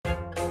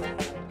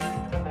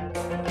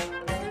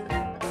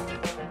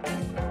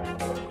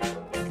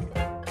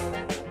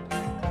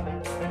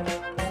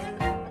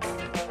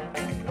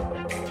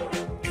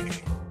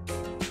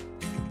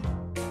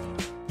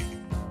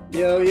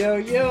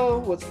Yo,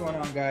 what's going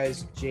on,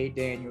 guys? Jay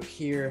Daniel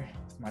here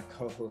with my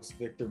co-host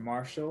Victor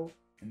Marshall,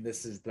 and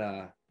this is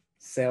the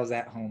Sales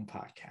at Home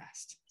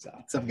podcast. So,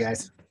 what's up,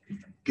 guys?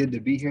 Good to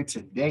be here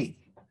today.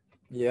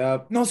 Yeah.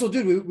 No, so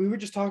dude, we were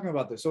just talking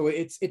about this. So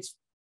it's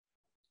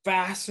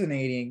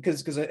fascinating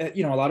because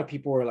a lot of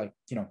people are like,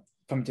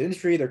 coming to the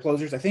industry, they're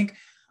closers. I think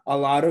a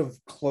lot of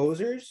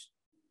closers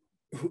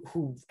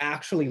who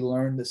actually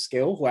learn the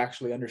skill, who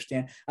actually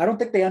understand, I don't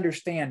think they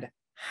understand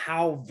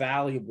how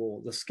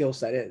valuable the skill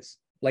set is,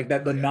 like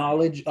that, the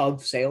knowledge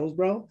of sales,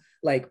 bro.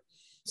 Like,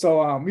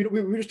 so we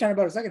were just talking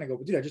about a second ago,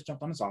 but dude, I just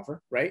jumped on this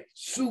offer, right?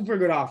 Super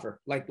good offer.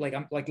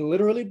 I'm like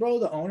literally, bro,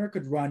 the owner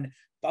could run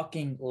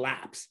fucking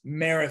laps,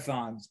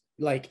 marathons,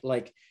 like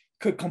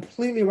could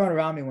completely run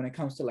around me when it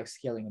comes to like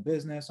scaling a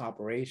business,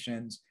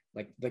 operations,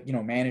 like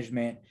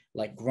management,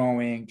 like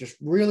growing, just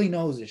really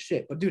knows his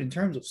shit. But dude, in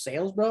terms of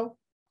sales, bro,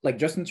 like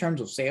just in terms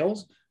of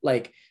sales,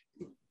 like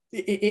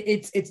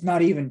it's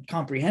not even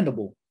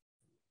comprehensible,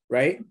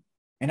 right?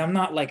 And I'm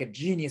not like a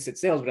genius at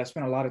sales, but I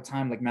spent a lot of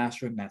time like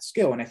mastering that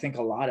skill. And I think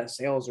a lot of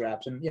sales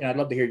reps, and I'd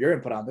love to hear your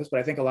input on this, but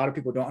I think a lot of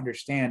people don't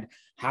understand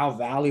how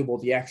valuable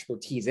the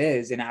expertise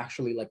is in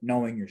actually like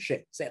knowing your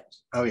shit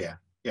sales. Oh yeah,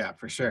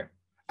 for sure.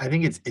 I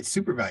think it's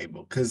super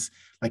valuable because,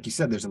 like you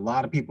said, there's a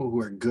lot of people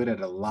who are good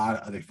at a lot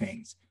of other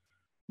things,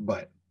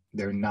 but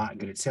they're not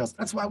good at sales.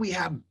 That's why we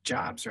have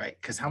jobs, right?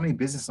 Because how many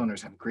business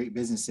owners have great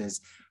businesses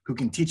who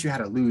can teach you how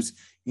to lose,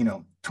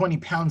 20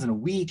 pounds in a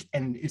week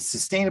and it's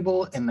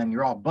sustainable, and then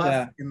you're all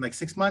buff in like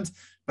 6 months,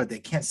 but they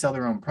can't sell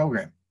their own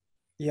program.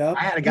 Yeah.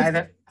 I had a guy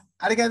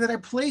that I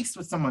placed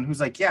with someone who's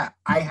like, yeah,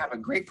 I have a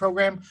great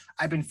program.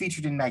 I've been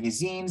featured in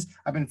magazines.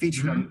 I've been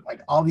featured on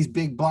like all these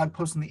big blog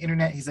posts on the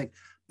internet. He's like,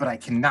 but I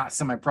cannot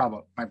sell my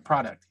product.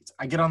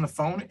 I get on the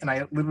phone and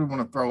I literally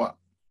want to throw up.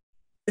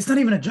 It's not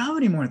even a job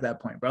anymore at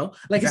that point, bro.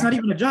 Like, It's not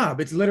even a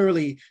job. It's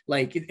literally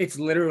like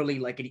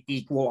an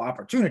equal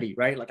opportunity,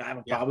 right? Like, I have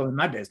a problem in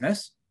my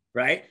business,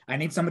 right? I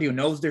need somebody who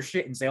knows their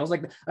shit in sales.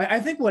 Like, I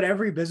think what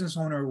every business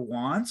owner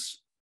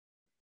wants,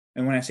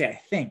 and when I say I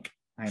think,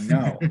 I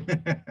know,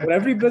 what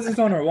every business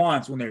owner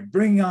wants when they're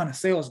bringing on a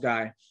sales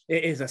guy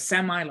is a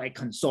semi like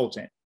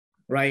consultant,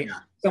 right? Yeah.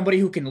 Somebody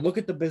who can look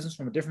at the business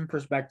from a different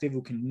perspective,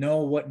 who can know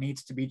what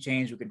needs to be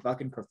changed, who can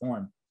fucking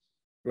perform,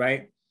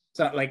 right?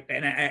 So like,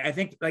 and I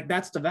think like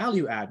that's the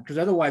value add, because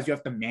otherwise you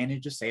have to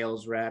manage a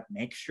sales rep,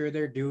 make sure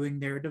they're doing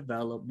their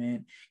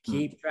development,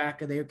 keep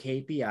track of their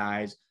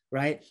KPIs,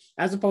 right?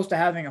 As opposed to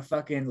having a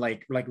fucking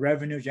like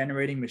revenue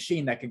generating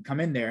machine that can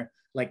come in there,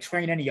 like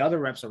train any other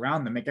reps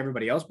around them, make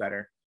everybody else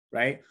better,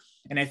 right?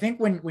 And I think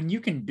when you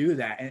can do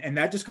that, and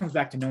that just comes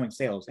back to knowing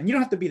sales, and you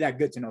don't have to be that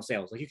good to know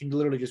sales. Like you can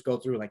literally just go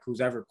through like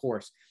whose ever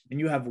course, and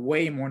you have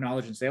way more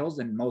knowledge in sales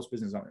than most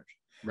business owners,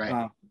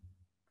 right?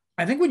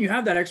 I think when you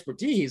have that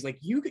expertise, like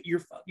you're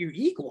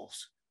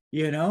equals,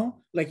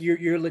 like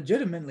you're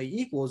legitimately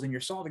equals, and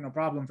you're solving a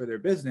problem for their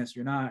business.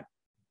 You're not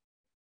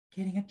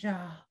getting a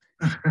job.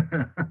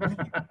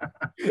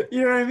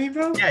 You know what I mean,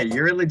 bro? Yeah,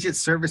 you're a legit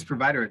service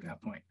provider at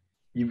that point.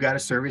 You've got a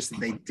service that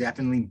they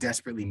definitely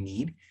desperately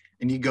need,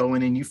 and you go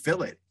in and you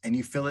fill it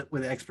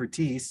with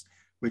expertise,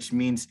 which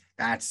means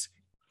that's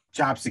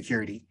job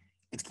security.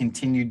 It's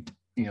continued,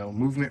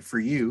 movement for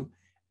you,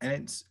 and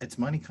it's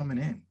money coming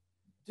in.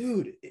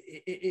 Dude,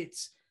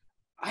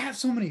 I have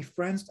so many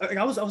friends. Like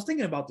I was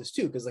thinking about this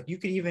too, because like you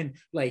could even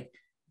like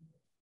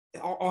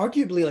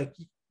arguably like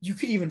you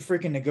could even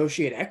freaking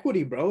negotiate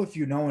equity, bro, if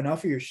you know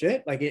enough of your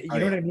shit. Like you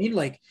know what I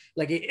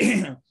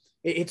mean?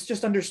 It's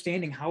just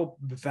understanding how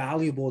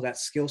valuable that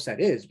skill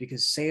set is,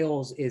 because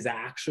sales is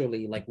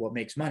actually like what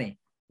makes money,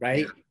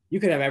 right? Yeah. You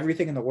could have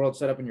everything in the world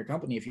set up in your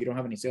company. If you don't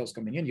have any sales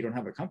coming in, you don't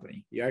have a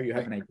company. You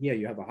have an idea,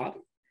 you have a hobby.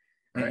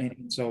 Right.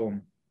 And so,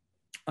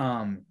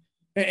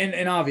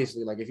 and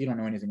obviously, like if you don't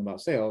know anything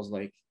about sales,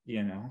 like,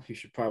 you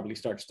should probably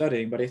start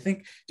studying. But I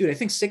think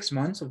 6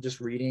 months of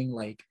just reading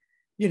like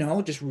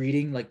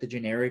the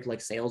generic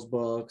like sales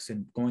books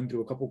and going through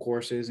a couple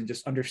courses and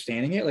just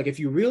understanding it. Like if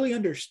you really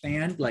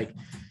understand, like,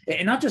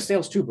 and not just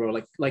sales too, bro,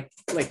 like,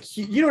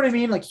 you know what I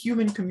mean? Like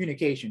human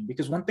communication.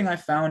 Because one thing I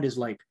found is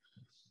like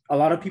a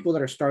lot of people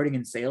that are starting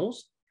in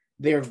sales,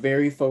 they're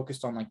very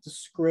focused on like the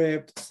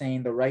script,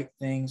 saying the right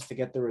things to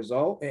get the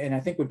result. And I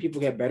think when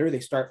people get better, they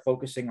start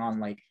focusing on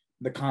like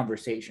the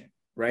conversation,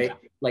 right?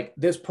 Yeah. Like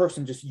this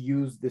person just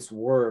used this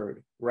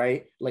word,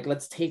 right? Like,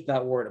 let's take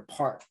that word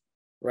apart,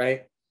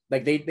 right?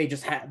 Like they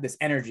just have this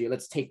energy.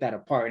 Let's take that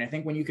apart. And I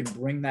think when you can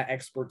bring that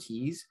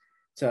expertise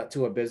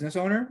to a business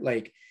owner,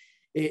 like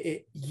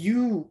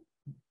you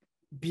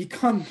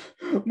become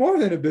more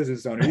than a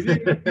business owner. You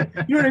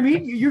know what I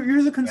mean?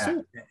 You're the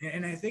consultant. Yeah.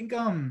 And I think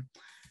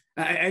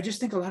I just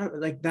think a lot of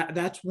like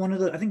that's one of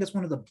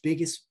the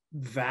biggest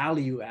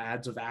value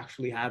adds of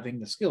actually having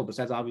the skill,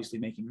 besides obviously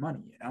making money,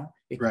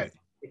 right.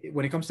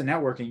 When it comes to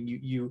networking,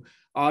 you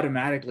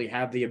automatically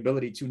have the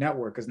ability to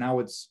network, because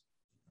now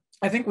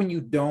I think when you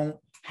don't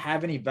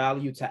have any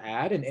value to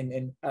add,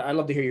 and I'd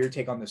love to hear your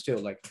take on this too.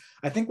 Like,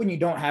 I think when you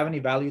don't have any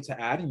value to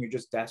add and you're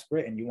just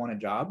desperate and you want a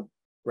job,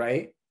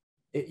 right?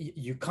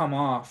 You come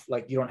off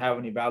like you don't have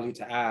any value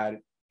to add,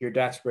 you're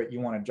desperate,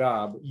 you want a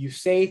job, you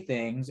say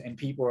things and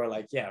people are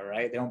like, yeah,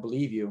 right. They don't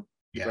believe you.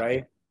 Yeah.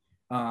 Right.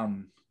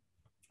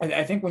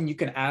 I think when you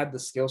can add the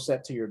skill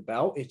set to your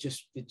belt, it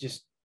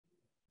just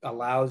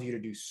allows you to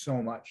do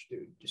so much,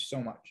 dude. Just so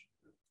much.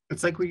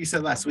 It's like what you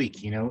said last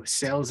week,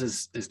 sales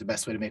is the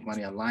best way to make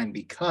money online,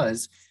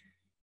 because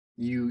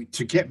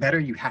to get better,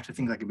 you have to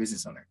think like a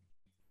business owner.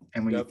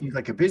 And when you think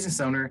like a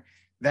business owner,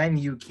 then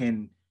you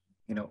can,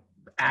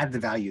 add the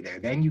value there.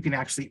 Then you can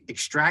actually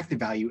extract the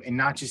value and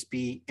not just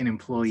be an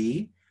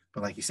employee,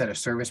 but like you said, a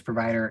service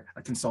provider,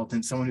 a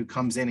consultant, someone who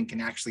comes in and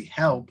can actually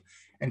help,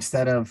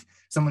 instead of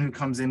someone who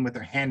comes in with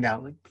their hand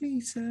out, like,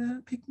 please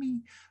pick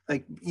me.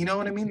 Like, you know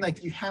what I mean?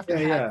 Like you have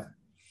to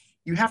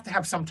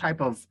have some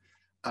type of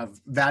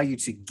value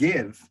to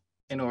give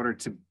in order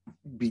to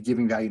be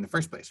giving value in the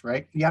first place,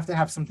 right? You have to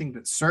have something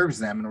that serves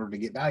them in order to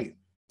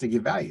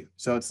give value.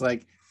 So it's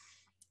like,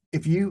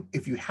 if you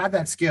have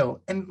that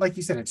skill, and like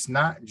you said, it's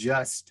not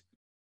just,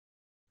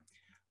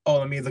 oh,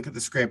 let me look at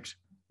the script,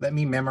 let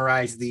me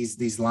memorize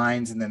these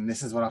lines, and then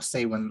this is what I'll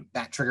say when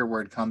that trigger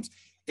word comes.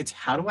 It's,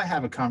 how do I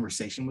have a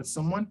conversation with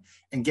someone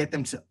and get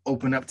them to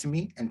open up to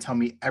me and tell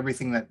me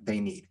everything that they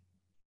need?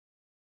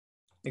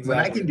 Exactly. When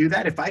I can do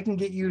that, if I can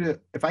get you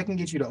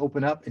to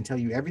open up and tell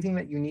you everything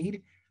that you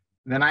need,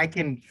 then I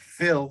can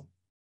fill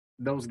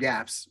those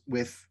gaps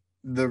with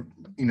the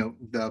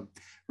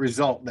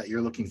result that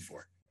you're looking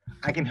for.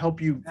 I can help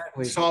you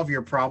solve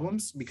your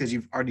problems because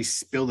you've already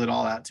spilled it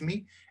all out to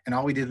me, and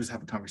all we did was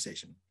have a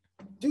conversation.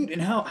 Dude,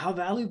 and how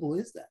valuable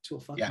is that to a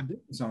fucking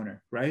business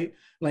owner, right?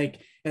 Like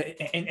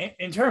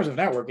in terms of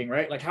networking,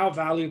 right? Like, how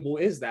valuable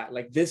is that?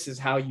 Like, this is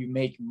how you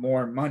make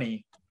more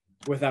money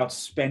without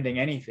spending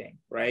anything,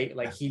 right?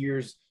 Like,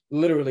 here's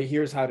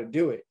how to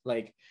do it.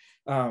 Like,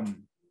 I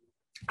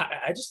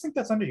just think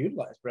that's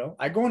underutilized, bro.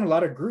 I go in a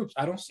lot of groups.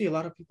 I don't see a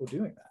lot of people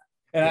doing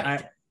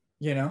that.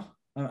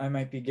 And I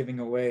might be giving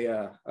away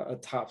a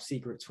top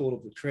secret tool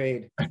of the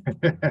trade.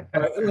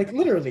 Like,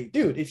 literally,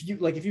 dude, if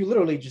you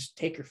literally just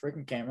take your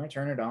freaking camera,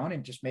 turn it on,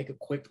 and just make a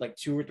quick, like,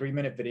 2 or 3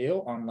 minute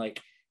video on, like,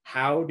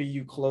 how do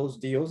you close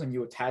deals, and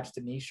you attach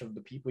the niche of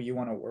the people you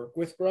want to work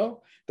with, bro,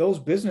 those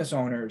business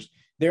owners,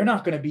 they're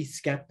not going to be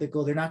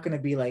skeptical. They're not going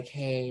to be like,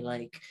 hey,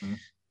 like,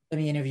 let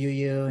me interview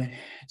you and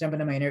jump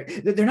into my interview.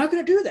 They're not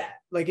going to do that.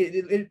 Like,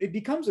 it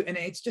becomes, and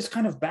it's just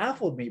kind of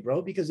baffled me,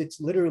 bro, because it's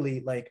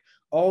literally like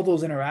all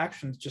those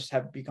interactions just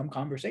have become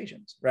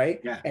conversations, right?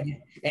 Yeah.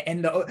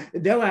 And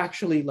they'll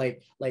actually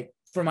like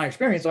from my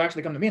experience, they'll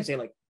actually come to me and say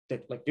like,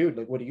 dude,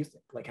 like, what do you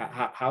think? Like,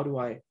 how do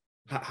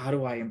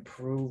I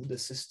improve the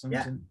systems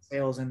and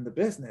sales in the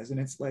business? And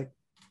it's like,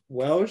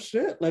 well,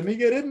 shit, let me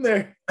get in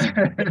there.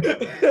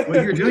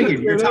 What you're doing is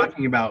you're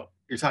talking about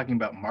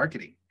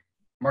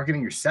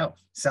marketing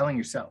yourself, selling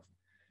yourself.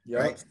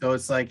 Right? So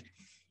it's like,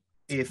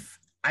 if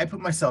I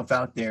put myself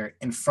out there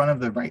in front of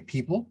the right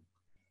people,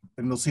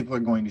 then those people are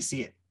going to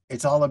see it.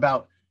 It's all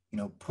about,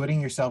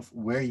 putting yourself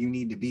where you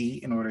need to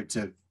be in order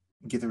to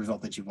get the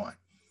result that you want.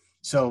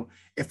 So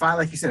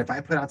like you said, if I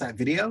put out that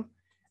video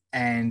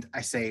and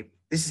I say,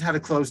 this is how to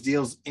close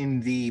deals in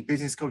the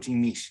business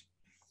coaching niche,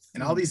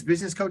 and all these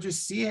business coaches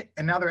see it,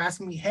 and now they're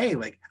asking me, hey,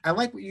 like, I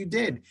like what you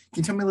did. Can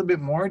you tell me a little bit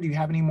more? Do you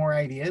have any more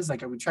ideas?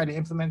 Like, we tried to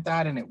implement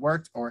that and it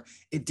worked, or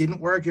it didn't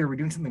work, or we're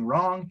doing something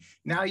wrong.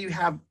 Now you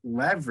have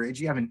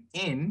leverage, you have an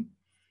in.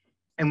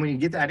 And when you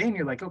get that in,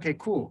 you're like, okay,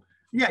 cool.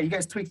 Yeah, you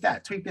guys tweak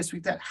that, tweak this,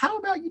 tweak that. How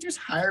about you just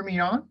hire me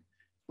on?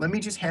 Let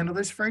me just handle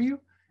this for you.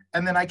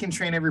 And then I can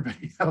train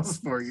everybody else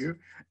for you.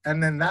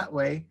 And then that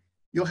way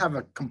you'll have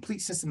a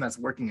complete system that's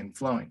working and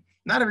flowing.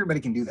 Not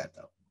everybody can do that,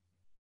 though.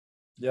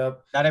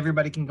 Yep. Not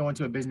everybody can go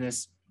into a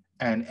business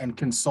and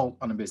consult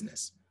on a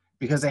business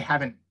because they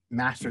haven't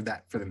mastered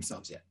that for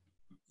themselves yet.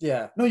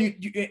 Yeah. No,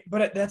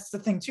 but that's the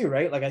thing too,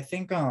 right? Like, I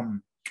think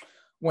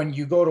when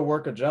you go to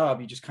work a job,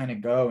 you just kind of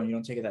go and you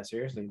don't take it that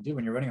seriously. Dude,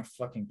 when you're running a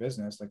fucking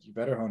business, like, you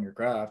better hone your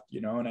craft,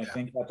 and I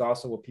think that's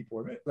also what people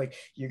are like,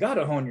 you got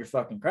to hone your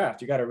fucking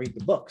craft. You got to read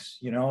the books,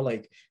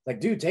 like,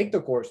 dude, take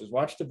the courses,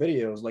 watch the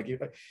videos. Like,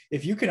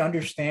 if you can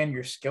understand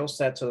your skill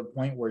set to the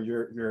point where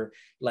you're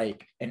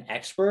like an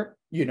expert,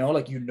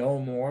 like,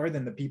 more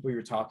than the people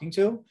you're talking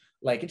to,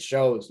 like, it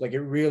shows, like,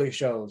 it really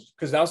shows.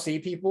 Because I'll see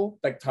people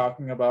like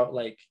talking about,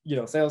 like,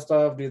 sales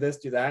stuff, do this,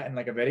 do that, in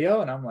like a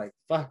video, and I'm like,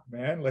 fuck,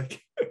 man,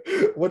 like,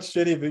 what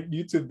shitty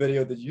YouTube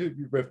video did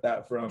you rip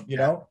that from?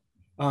 Yeah,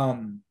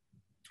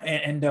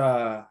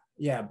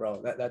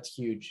 bro, that's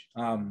huge.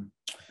 The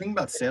thing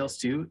about sales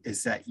too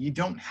is that you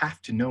don't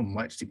have to know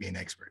much to be an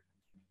expert,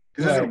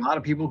 because there's a lot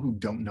of people who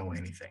don't know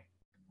anything,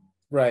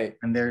 right?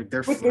 And they're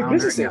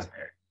floundering out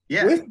there.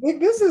 Yeah, with big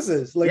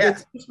businesses, like,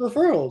 it's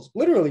referrals.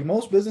 Literally,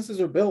 most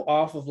businesses are built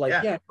off of like,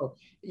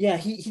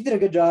 he did a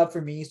good job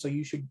for me, so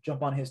you should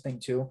jump on his thing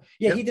too.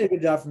 He did a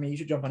good job for me, you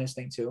should jump on his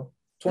thing too.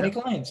 20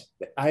 clients.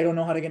 I don't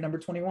know how to get number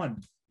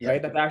 21.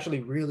 Right? That's actually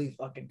really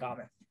fucking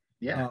common.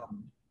 Yeah.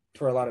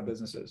 For a lot of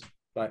businesses.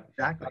 But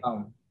exactly.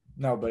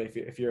 No, but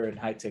if you're in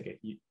high ticket,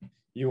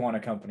 you want a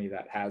company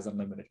that has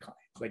unlimited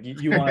clients. Like,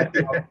 you want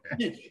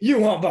you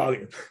want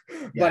volume.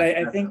 But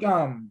I think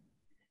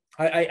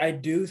I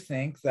do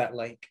think that,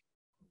 like,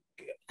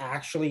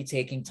 actually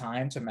taking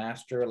time to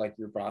master like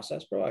your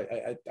process, bro.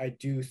 I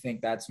do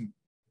think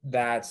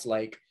that's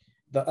like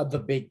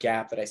the big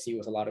gap that I see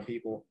with a lot of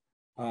people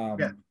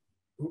Yeah.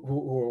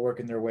 who are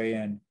working their way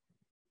in.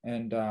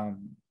 And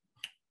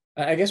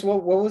I guess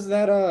what was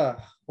that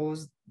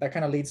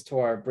kind of leads to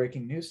our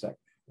breaking news segment.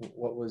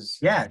 What was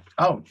Yeah.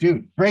 Oh,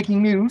 dude,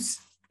 breaking news.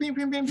 Pew,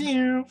 pew, pew,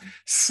 pew.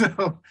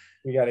 So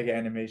we got to get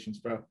animations,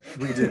 bro.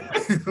 we do.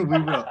 We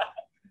will.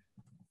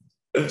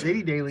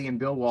 JD Daly and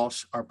Bill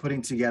Walsh are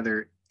putting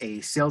together a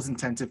sales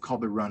intensive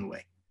called the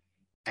Runway.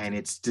 And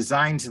it's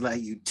designed to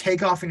let you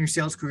take off in your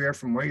sales career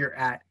from where you're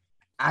at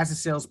as a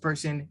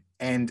salesperson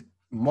and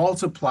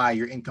multiply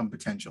your income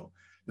potential.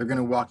 They're going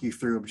to walk you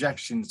through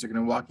objections. They're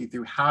going to walk you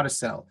through how to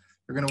sell.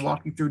 They're going to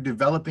walk you through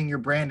developing your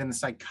brand and the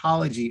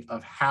psychology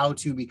of how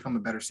to become a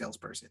better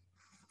salesperson.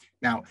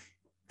 Now,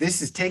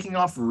 this is taking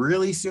off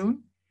really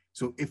soon.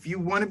 So if you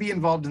want to be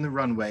involved in the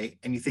Runway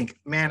and you think,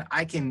 man,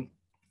 I can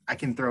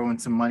throw in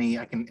some money,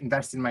 I can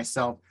invest in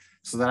myself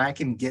so that I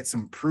can get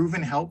some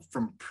proven help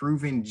from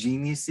proven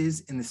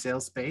geniuses in the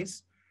sales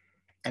space.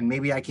 And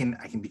maybe I can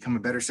become a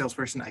better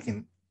salesperson. I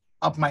can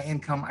up my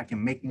income. I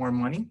can make more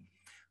money.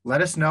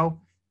 Let us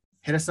know.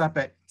 Hit us up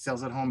at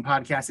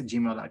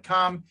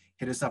salesathomepodcast@gmail.com.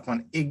 Hit us up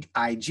on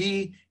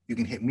IG. You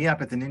can hit me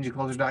up at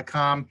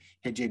theninjacloser.com.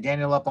 Hit Jay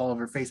Daniel up all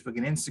over Facebook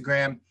and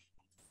Instagram.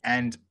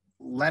 And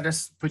let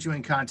us put you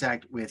in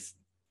contact with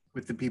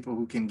the people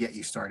who can get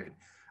you started.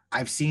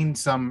 I've seen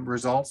some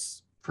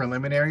results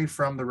preliminary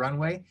from the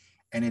Runway,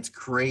 and it's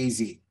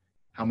crazy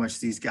how much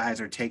these guys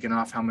are taking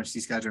off, how much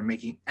these guys are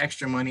making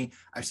extra money.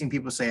 I've seen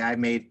people say I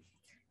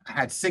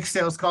had 6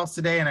 sales calls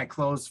today and I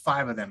closed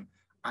 5 of them.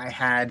 I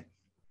had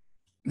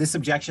this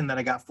objection that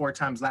I got 4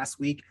 times last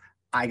week.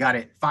 I got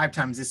it 5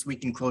 times this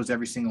week and closed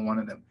every single one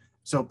of them.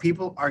 So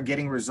people are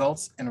getting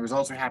results, and the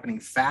results are happening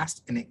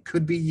fast, and it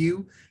could be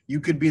you. You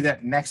could be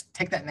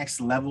take that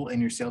next level in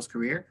your sales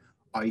career.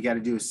 All you got to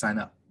do is sign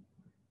up.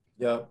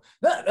 Yo,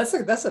 that's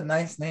a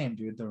nice name,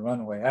 dude. The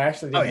Runway. I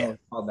actually didn't know it was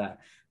called that.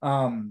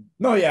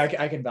 No, yeah,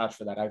 I can vouch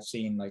for that. I've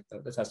seen like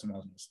the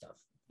testimonials and stuff.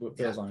 It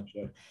feels on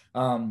shit.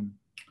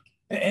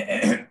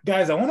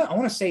 Guys, I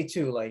want to say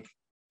too,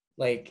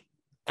 like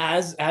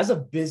as a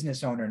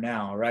business owner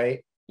now,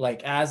 right?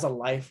 Like as a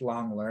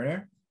lifelong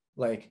learner,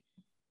 like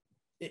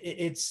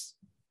it's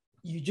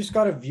you just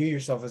got to view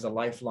yourself as a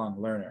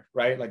lifelong learner,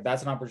 right? Like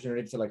that's an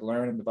opportunity to like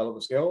learn and develop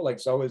a skill. Like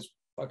so is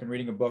fucking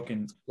reading a book,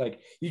 and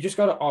like you just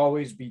got to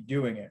always be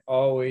doing it,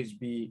 always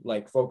be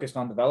like focused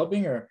on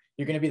developing, or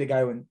you're going to be the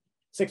guy when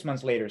 6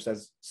 months later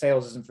says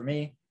sales isn't for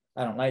me,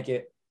 I don't like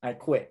it, I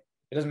quit.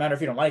 It doesn't matter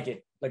if you don't like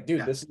it. Like,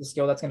 dude, this is a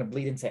skill that's going to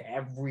bleed into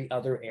every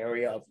other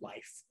area of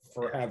life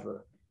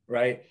forever,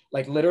 right?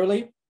 Like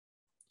literally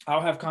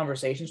I'll have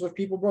conversations with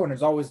people, bro, and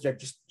it's always like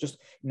just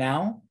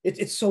now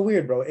it's so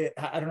weird, bro.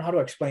 I don't know how to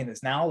explain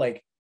this now.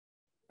 Like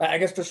I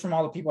guess just from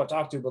all the people I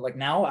talk to, but like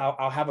now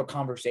I'll have a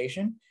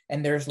conversation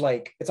and there's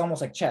like, it's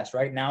almost like chess,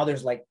 right? Now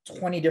there's like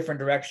 20 different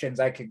directions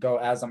I could go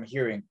as I'm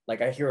hearing.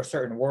 Like I hear a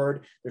certain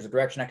word, there's a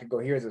direction I could go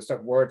here, there's a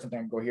certain word, something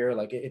I can go here.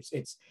 Like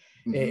it's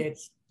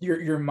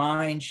your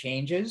mind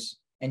changes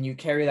and you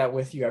carry that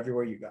with you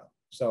everywhere you go.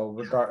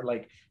 So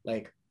like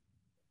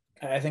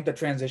I think the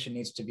transition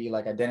needs to be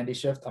like identity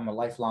shift. I'm a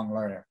lifelong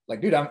learner.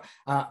 Like, dude,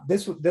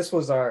 this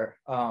was our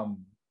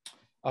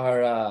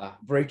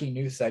breaking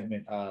news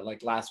segment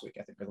like last week,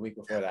 I think, or the week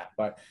before that.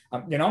 But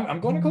you know,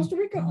 I'm going to Costa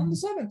Rica on the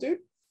 7th, dude.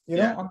 You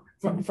know,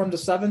 from the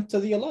 7th to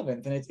the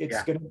 11th, and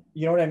it's gonna,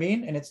 you know what I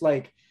mean? And it's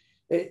like,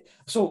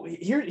 so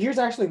here's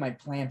actually my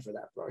plan for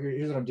that, bro.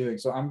 Here's what I'm doing.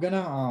 So I'm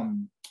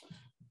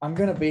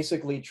gonna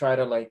basically try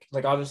to like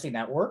obviously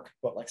network,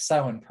 but like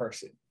sell in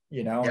person,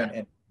 you know,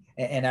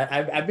 and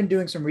I've been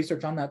doing some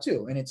research on that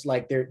too. And it's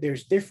like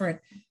there's different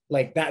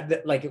like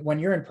that like when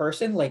you're in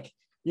person, like,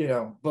 you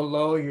know,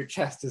 below your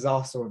chest is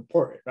also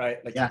important, right?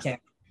 Like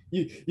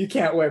you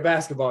can't wear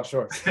basketball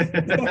shorts. You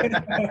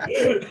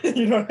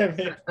know what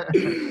I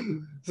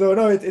mean? So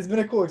no, it's been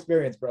a cool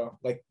experience, bro.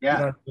 Like, you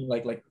know what I mean?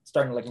 Like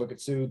starting to like look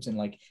at suits and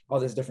like all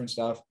this different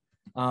stuff.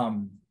 But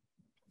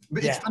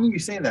it's funny you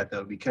say that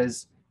though,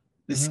 because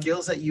the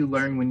skills that you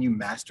learn when you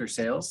master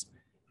sales,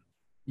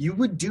 you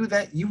would do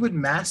that. You would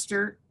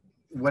master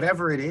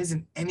whatever it is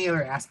in any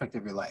other aspect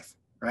of your life,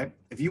 right?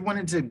 If you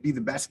wanted to be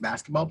the best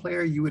basketball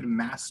player, you would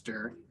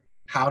master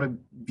how to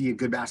be a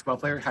good basketball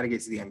player, how to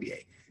get to the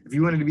NBA. If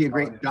you wanted to be a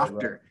great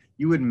doctor,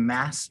 you would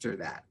master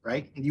that,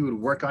 right? And you would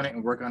work on it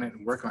and work on it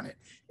and work on it.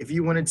 If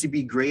you wanted to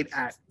be great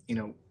at, you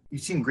know,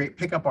 you've seen great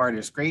pickup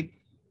artists, great,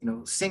 you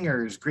know,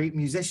 singers, great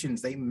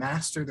musicians, they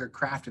master their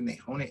craft and they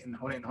hone it and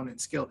hone it and hone it and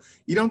skill.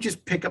 You don't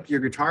just pick up your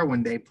guitar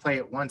one day, play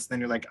it once,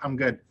 then you're like, I'm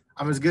good.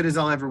 I'm as good as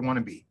I'll ever want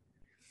to be.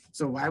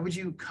 So why would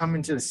you come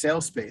into the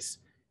sales space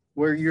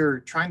where you're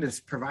trying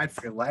to provide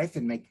for your life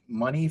and make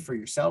money for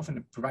yourself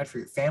and provide for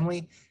your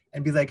family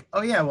and be like,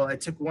 oh yeah, well, I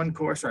took one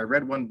course or I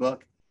read one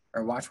book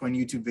or watched one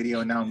YouTube video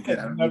and now I'm good.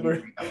 I don't need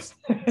anything else.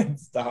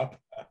 Stop.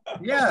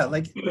 Yeah,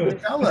 like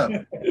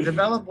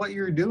develop what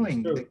you're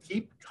doing.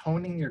 Keep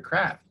honing your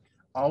craft.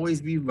 Always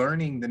be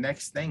learning the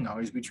next thing.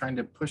 Always be trying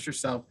to push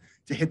yourself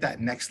to hit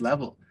that next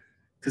level.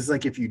 Because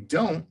like if you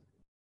don't,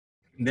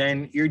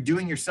 then you're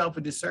doing yourself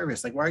a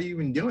disservice. Like, why are you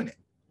even doing it?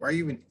 Why are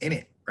you even in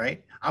it?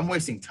 Right? I'm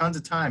wasting tons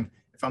of time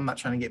if I'm not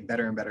trying to get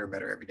better and better and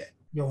better every day.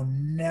 You'll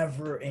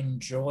never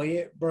enjoy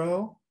it,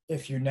 bro,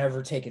 if you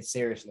never take it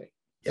seriously.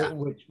 Yeah.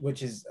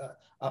 Which is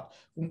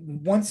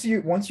once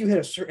you hit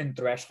a certain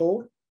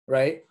threshold,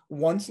 right?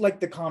 Once like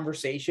the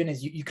conversation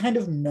is you kind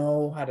of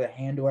know how to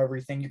handle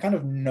everything. You kind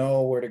of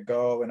know where to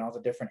go and all the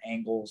different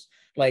angles.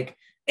 Like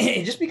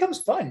it just becomes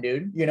fun,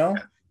 dude. You know.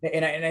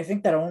 And I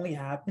think that only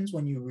happens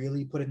when you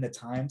really put in the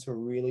time to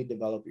really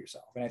develop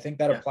yourself. And I think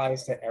that Yeah.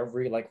 applies to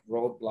every like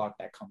roadblock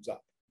that comes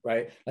up,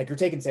 right? Like you're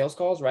taking sales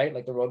calls, right?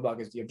 Like the roadblock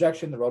is the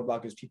objection, the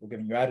roadblock is people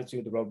giving you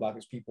attitude, the roadblock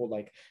is people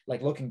like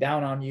looking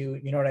down on you.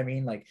 You know what I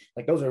mean? Like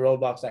those are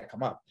roadblocks that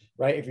come up,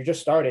 right? If you're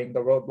just starting, the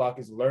roadblock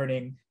is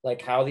learning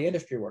like how the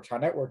industry works, how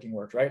networking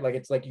works, right? Like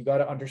it's like you got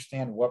to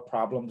understand what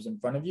problems in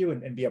front of you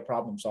and be a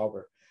problem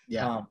solver.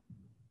 Yeah.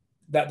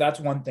 That's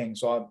one thing.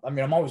 So I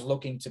mean, I'm always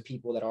looking to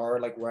people that are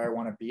like where I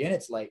want to be, and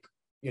it's like,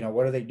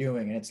 what are they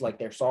doing? And it's like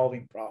they're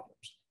solving problems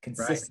Right.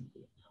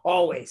 consistently,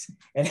 always,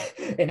 and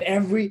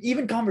every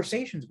even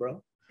conversations,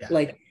 bro. Yeah.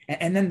 Like,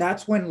 and then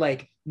that's when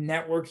like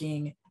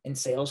networking and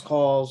sales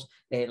calls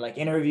and like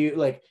interview,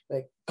 like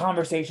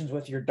conversations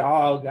with your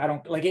dog. I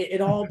don't like it.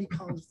 It all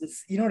becomes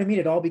this. You know what I mean?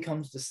 It all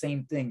becomes the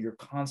same thing. You're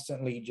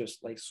constantly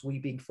just like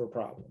sweeping for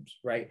problems,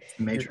 right?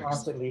 You're Matrix.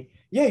 constantly,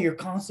 yeah, you're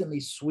constantly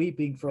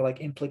sweeping for like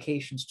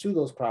implications to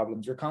those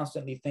problems. You're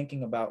constantly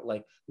thinking about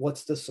like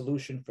what's the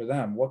solution for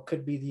them, what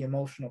could be the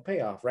emotional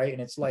payoff, right?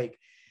 And it's like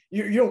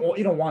you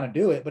don't want to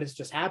do it, but it's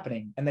just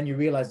happening, and then you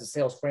realize the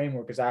sales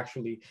framework is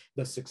actually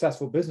the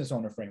successful business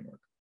owner framework.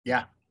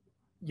 Yeah.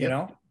 You Yep.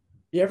 know,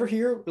 you ever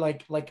hear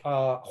like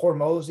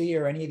Hormozy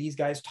or any of these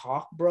guys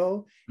talk,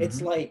 bro?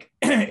 It's Mm-hmm. like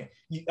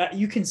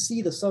you can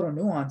see the subtle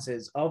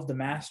nuances of the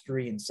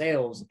mastery in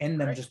sales in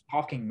them Right. just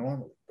talking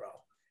normally, bro.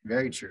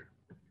 Very true.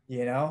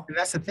 You know? And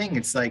that's the thing.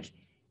 It's like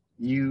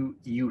you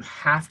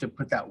have to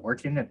put that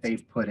work in that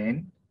they've put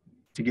in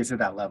to get to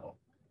that level.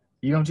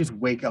 You don't just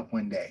wake up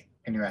one day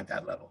and you're at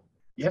that level.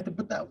 You have to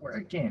put that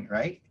work in,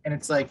 right? And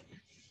it's like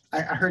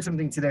I heard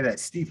something today that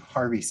Steve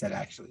Harvey said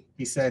actually.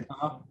 He said,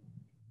 Uh-huh.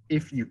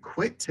 if you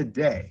quit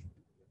today,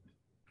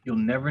 you'll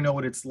never know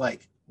what it's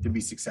like to be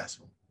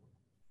successful.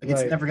 Like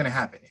it's Right. never gonna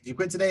happen. If you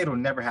quit today, it'll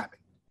never happen.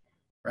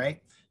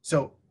 Right?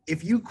 So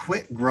if you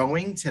quit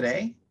growing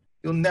today,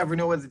 you'll never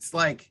know what it's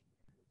like,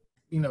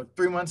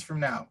 3 months from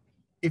now.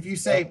 If you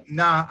say,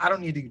 nah, I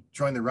don't need to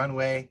join the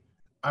runway,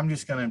 I'm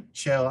just gonna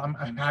chill.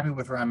 I'm happy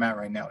with where I'm at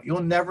right now.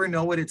 You'll never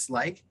know what it's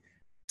like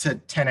to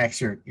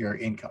 10x your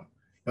income.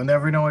 You'll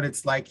never know what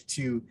it's like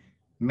to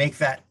make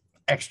that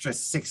extra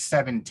 6,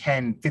 7,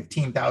 10,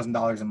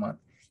 $15,000 a month.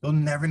 You'll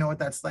never know what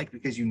that's like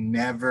because you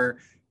never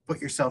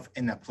put yourself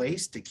in that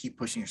place to keep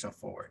pushing yourself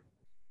forward.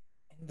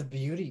 The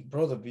beauty,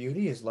 bro, the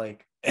beauty is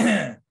like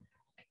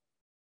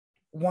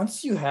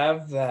once you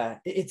have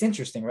that, it's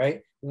interesting,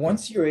 right?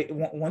 Once you're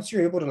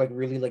able to like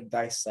really like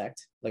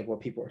dissect like what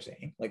people are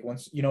saying, like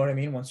once you know what I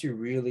mean, once you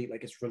really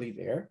like it's really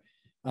there,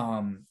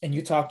 and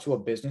you talk to a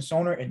business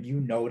owner and you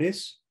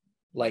notice,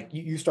 like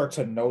you start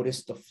to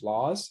notice the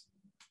flaws,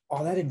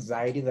 all that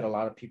anxiety that a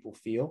lot of people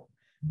feel,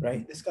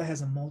 right? This guy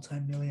has a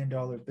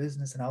multi-million-dollar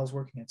business, and I was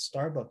working at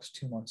Starbucks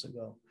 2 months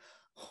ago.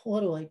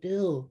 What do I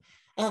do?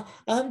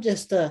 I'm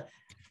just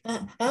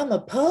I'm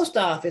a post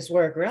office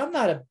worker. I'm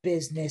not a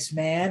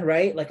businessman,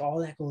 right? Like all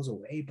that goes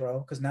away, bro.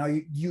 Because now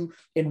you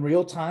in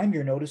real time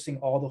you're noticing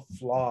all the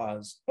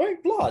flaws. Right?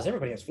 Flaws.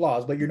 Everybody has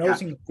flaws, but you're Yeah.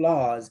 noticing the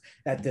flaws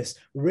that this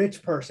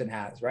rich person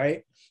has,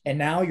 right? And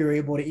now you're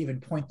able to even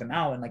point them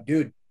out and like,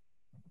 dude,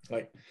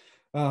 like,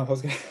 I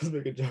was gonna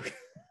make a joke,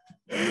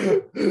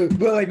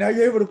 but like now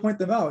you're able to point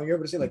them out. And you're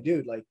able to say like,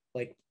 dude, like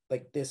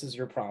this is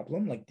your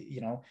problem. Like,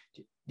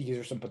 these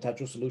are some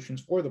potential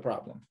solutions for the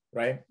problem,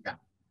 right? Yeah.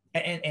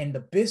 And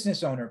the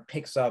business owner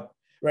picks up,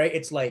 right?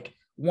 It's like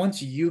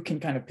once you can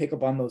kind of pick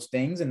up on those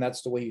things and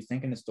that's the way you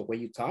think and it's the way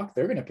you talk,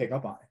 they're going to pick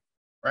up on it.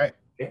 Right.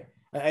 Yeah.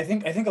 I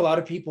think a lot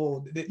of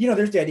people,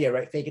 there's the idea,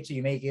 right? Fake it till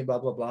you make it, blah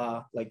blah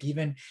blah. Like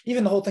even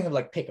the whole thing of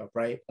like pickup,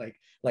 right?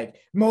 Like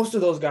most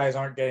of those guys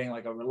aren't getting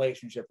like a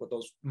relationship with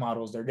those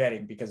models they're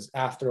getting because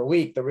after a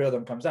week the real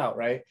them comes out,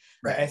 right?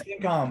 Right. I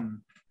think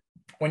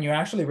when you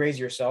actually raise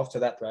yourself to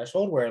that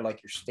threshold where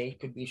like your state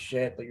could be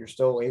shit, but you're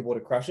still able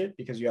to crush it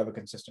because you have a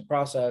consistent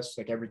process,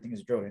 like everything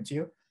is drilled into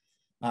you.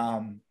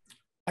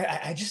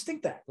 I just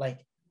think that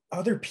like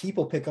other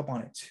people pick up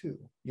on it too.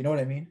 You know what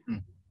I mean?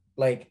 Mm.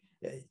 Like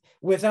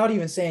without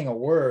even saying a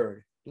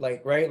word,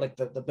 like, right? Like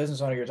the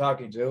business owner you're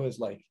talking to is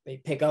like, they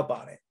pick up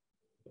on it.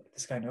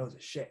 This guy knows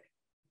his shit.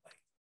 Like,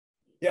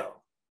 yo,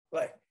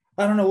 like,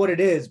 I don't know what it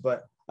is,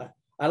 but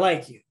I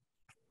like you.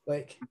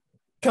 Like,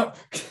 come.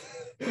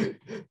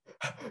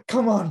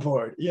 Come on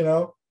board,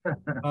 yeah,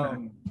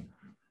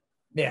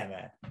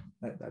 man.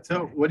 That's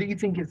So what do you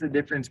think is the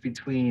difference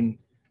between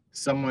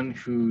someone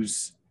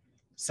who's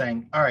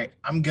saying, all right,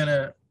 I'm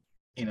gonna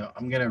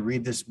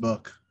read this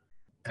book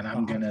and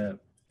I'm gonna,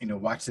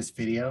 watch this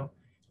video,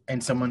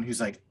 and someone who's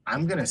like,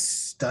 I'm going to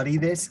study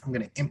this, I'm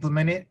going to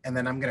implement it, and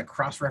then I'm going to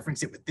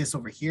cross-reference it with this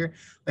over here.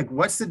 Like,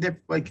 what's the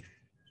like,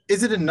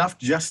 is it enough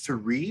just to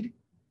read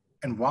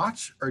and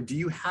watch, or do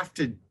you have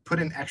to put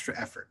in extra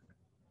effort?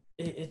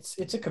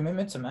 It's a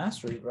commitment to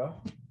mastery, bro.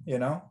 You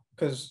know,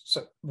 because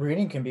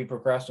reading can be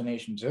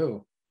procrastination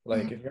too.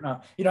 Like if you're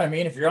not, you know what I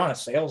mean? If you're on a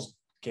sales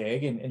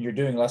gig and you're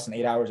doing less than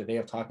 8 hours a day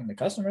of talking to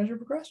customers, you're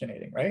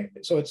procrastinating, right?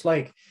 So it's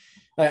like,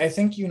 I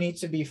think you need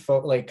to be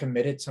like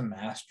committed to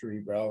mastery,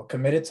 bro.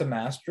 Committed to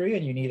mastery,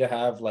 and you need to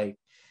have like,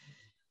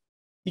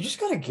 you just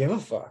gotta give a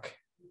fuck,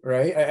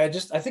 right?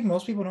 I think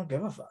most people don't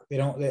give a fuck.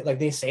 Like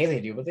they say they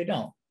do, but they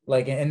don't.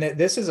 Like, and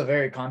this is a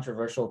very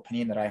controversial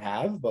opinion that I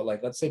have, but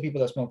like, let's say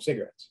people that smoke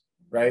cigarettes,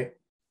 right?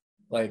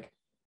 Like,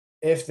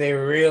 if they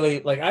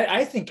really like,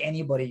 I think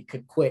anybody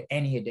could quit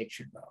any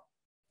addiction, bro.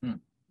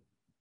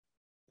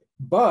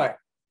 But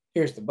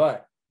here's the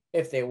but: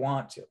 if they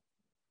want to,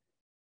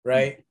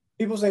 right?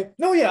 People say,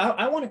 no, yeah,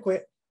 I want to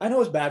quit. I know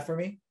it's bad for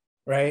me,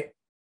 right?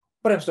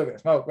 But I'm still gonna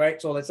smoke, right?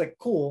 So it's like,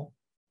 cool.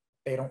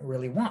 They don't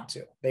really want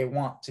to. They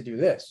want to do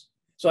this.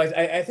 So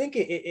I think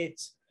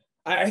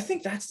I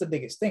think that's the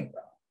biggest thing,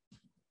 bro.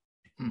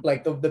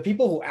 Like the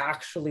people who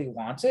actually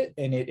want it,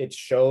 and it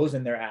shows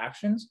in their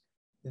actions,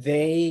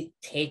 they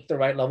take the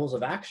right levels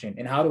of action.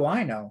 And how do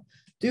I know?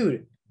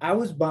 Dude, I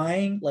was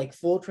buying, like,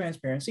 full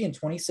transparency, in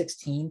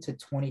 2016 to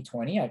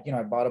 2020.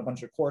 I bought a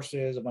bunch of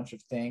courses, a bunch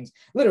of things,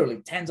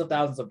 literally tens of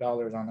thousands of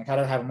dollars on like how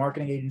to have a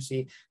marketing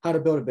agency, how to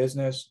build a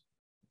business.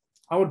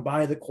 I would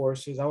buy the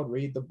courses, I would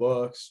read the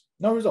books,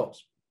 no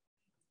results,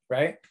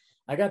 right?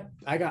 I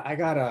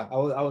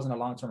was in a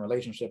long-term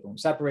relationship and we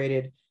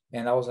separated,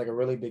 and that was like a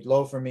really big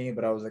low for me.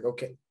 But I was like,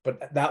 okay,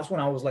 but that's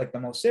when I was like the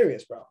most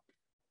serious, bro.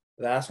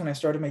 That's when I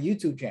started my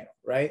YouTube channel,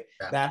 right?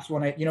 Yeah. That's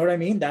when you know what I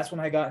mean? That's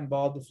when I got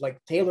involved with like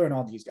Taylor and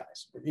all these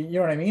guys. You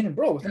know what I mean? And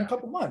bro, within a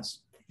couple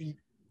months,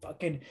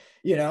 fucking,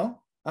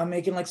 I'm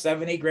making like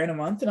 7-8 grand a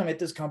month, and I'm at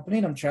this company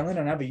and I'm chilling,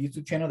 and I have a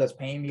YouTube channel that's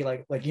paying me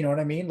like, you know what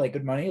I mean? Like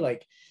good money.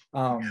 Like,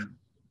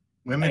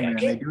 women, man,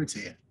 they do it to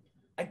you.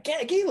 I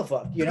gave a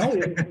fuck,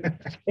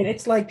 and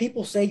it's like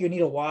people say you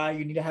need a why,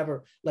 you need to have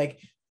a, like,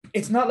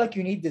 it's not like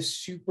you need this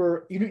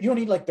super, you don't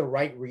need like the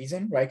right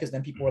reason, right? Because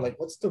then people are like,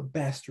 what's the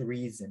best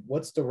reason?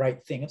 What's the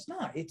right thing? It's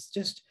not. It's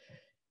just,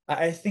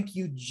 I think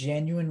you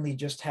genuinely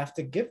just have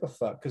to give a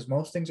fuck, because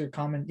most things are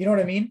common. You know what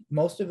I mean?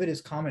 Most of it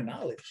is common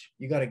knowledge.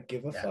 You got to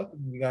give a fuck.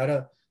 You got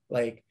to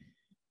like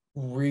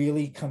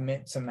really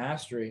commit to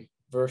mastery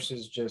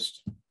versus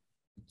just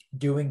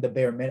doing the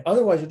bare minimum.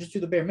 Otherwise, you'll just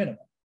do the bare minimum.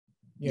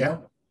 You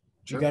know?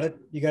 Sure.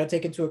 You gotta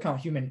take into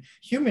account human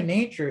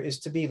nature is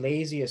to be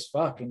lazy as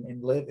fuck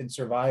and live and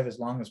survive as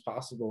long as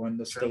possible in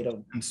the state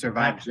of, and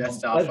survive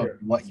just off of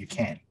what you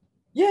can.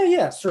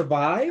 Yeah.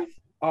 Survive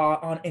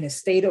in a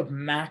state of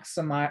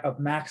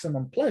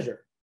maximum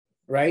pleasure,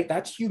 right?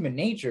 That's human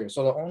nature.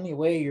 So the only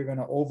way you're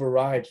gonna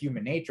override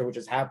human nature, which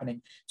is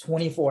happening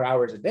 24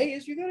 hours a day,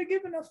 is you gotta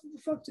give enough of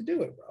a fuck to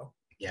do it, bro.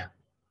 Yeah.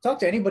 Talk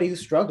to anybody who's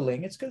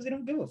struggling. It's because they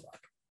don't give a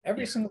fuck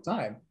every single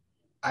time.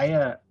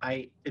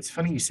 It's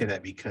funny you say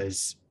that,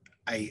 because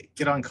I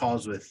get on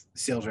calls with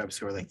sales reps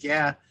who are like,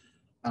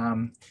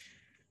 I'm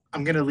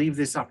going to leave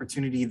this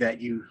opportunity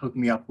that you hooked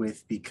me up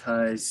with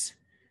because,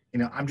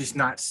 I'm just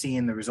not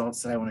seeing the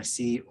results that I want to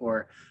see,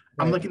 or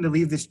I'm looking to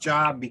leave this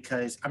job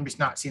because I'm just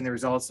not seeing the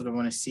results that I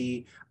want to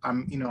see.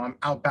 I'm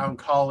outbound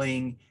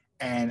calling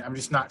and I'm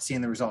just not seeing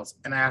the results.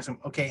 And I ask them,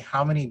 okay,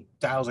 how many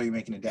dials are you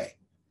making a day?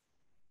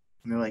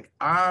 And they're like,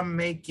 I'm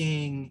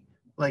making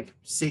like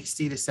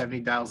 60 to 70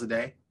 dials a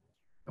day.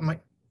 I'm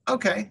like,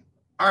 okay,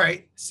 all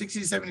right,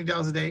 60 to 70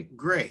 dials a day,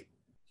 great.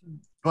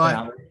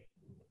 But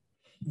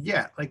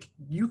yeah, like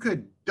you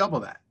could double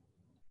that.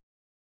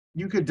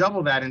 You could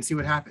double that and see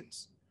what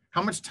happens.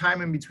 How much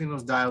time in between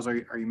those dials are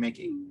you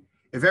making?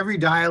 If every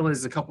dial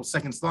is a couple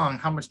seconds long,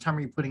 how much time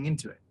are you putting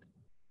into it?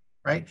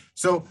 Right?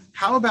 So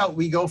how about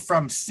we go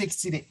from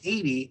 60 to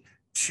 80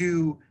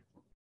 to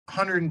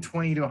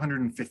 120 to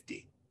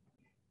 150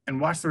 and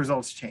watch the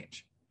results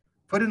change.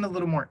 Put in a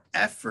little more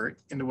effort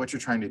into what you're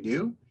trying to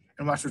do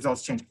and watch the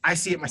results change. I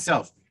see it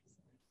myself.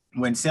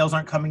 When sales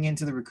aren't coming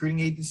into the recruiting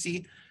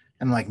agency,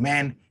 I'm like,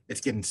 man,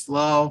 it's getting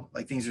slow.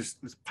 Like things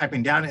are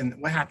piping down.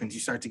 And what happens? You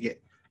start to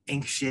get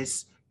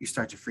anxious. You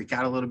start to freak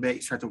out a little bit.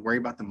 You start to worry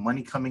about the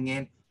money coming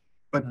in.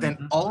 But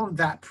then all of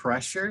that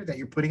pressure that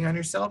you're putting on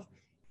yourself,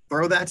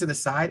 throw that to the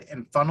side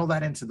and funnel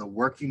that into the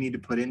work you need to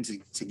put in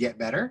to get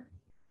better.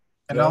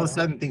 And all of a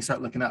sudden things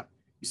start looking up.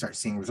 You start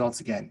seeing results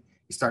again.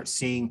 You start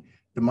seeing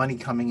the money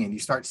coming in. You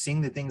start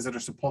seeing the things that are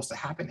supposed to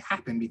happen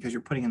because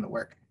you're putting in the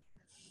work.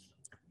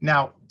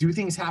 Now, do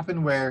things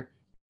happen where,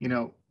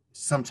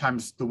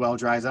 sometimes the well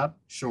dries up?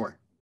 Sure.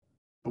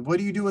 But what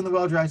do you do when the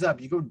well dries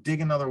up? You go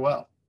dig another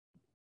well.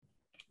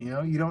 You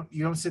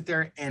don't sit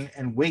there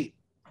and wait.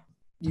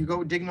 You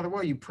go dig another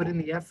well. You put in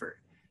the effort.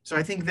 So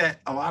I think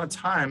that a lot of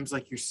times,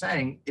 like you're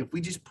saying, if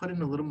we just put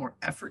in a little more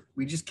effort,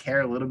 we just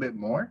care a little bit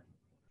more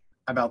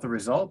about the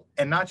result,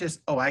 and not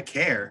just, oh, I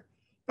care,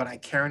 but I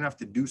care enough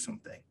to do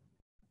something.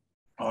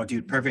 Oh,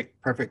 dude, perfect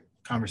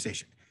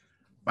conversation.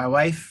 My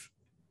wife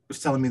was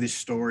telling me this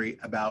story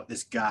about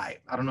this guy.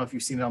 I don't know if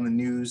you've seen it on the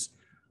news.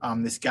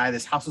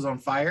 This house was on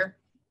fire,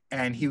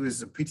 and he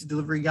was a pizza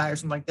delivery guy or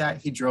something like that.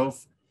 He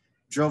drove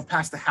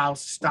past the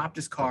house, stopped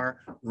his car,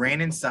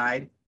 ran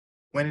inside,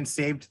 went and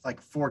saved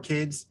like 4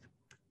 kids,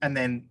 and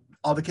then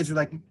all the kids were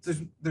like,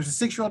 "There's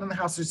a 6-year-old in the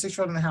house. There's a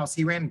 6-year-old in the house."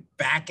 He ran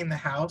back in the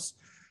house,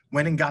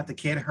 went and got the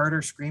kid, heard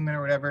her screaming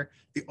or whatever.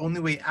 The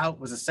only way out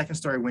was a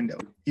second-story window.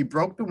 He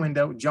broke the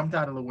window, jumped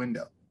out of the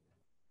window.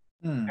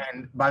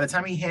 And by the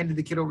time he handed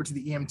the kid over to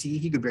the EMT,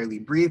 he could barely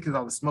breathe because of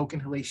all the smoke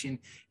inhalation.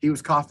 He was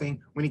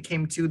coughing. When he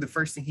came to, the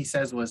first thing he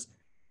says was,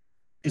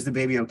 "Is the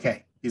baby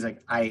okay?" He's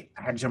like, I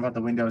had to jump out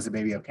the window. Is the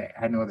baby okay?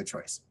 I had no other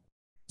choice.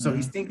 So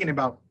he's thinking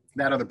about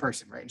that other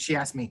person, right? And she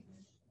asked me,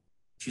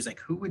 she's like,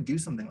 who would do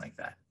something like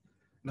that?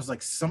 And I was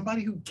like,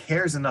 somebody who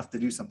cares enough to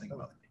do something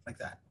about it like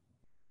that,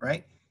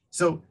 right?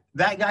 So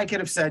that guy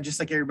could have said, just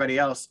like everybody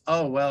else,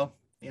 oh, well,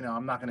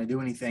 I'm not going to do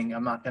anything.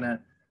 I'm not going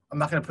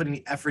to put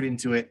any effort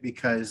into it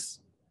because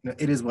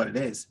it is what it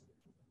is.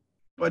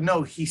 But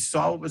no, he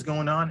saw what was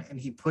going on and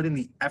he put in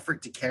the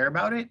effort to care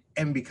about it.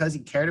 And because he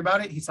cared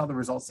about it, he saw the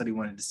results that he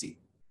wanted to see.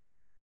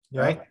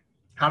 Yep. Right?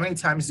 How many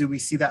times do we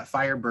see that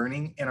fire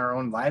burning in our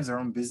own lives, our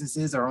own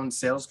businesses, our own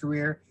sales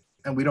career,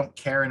 and we don't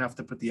care enough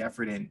to put the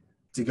effort in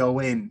to go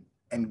in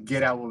and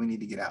get out what we need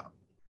to get out?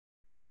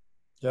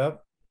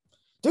 Yep.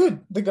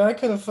 Dude, the guy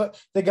could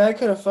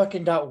have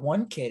fucking got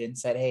one kid and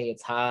said, "Hey,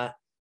 it's hot.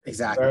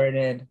 Exactly.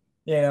 Burning.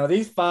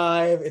 These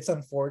 5, it's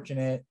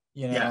unfortunate.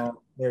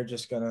 They're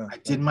just gonna." I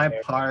did my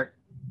part.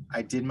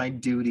 I did my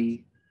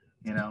duty.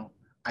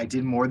 I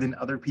did more than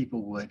other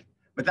people would.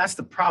 But that's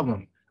the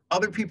problem.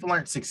 Other people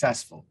aren't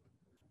successful.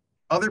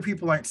 Other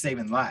people aren't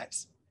saving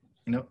lives.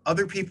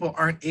 Other people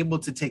aren't able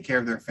to take care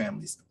of their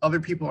families. Other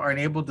people aren't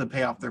able to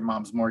pay off their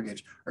mom's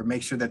mortgage or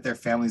make sure that their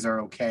families are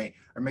okay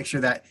or make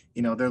sure that,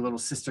 their little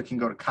sister can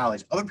go to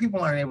college. Other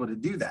people aren't able to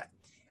do that.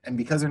 And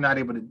because they're not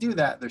able to do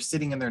that, they're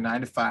sitting in their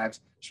 9-to-5s,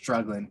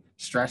 struggling,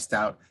 stressed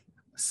out,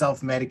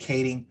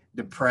 self-medicating,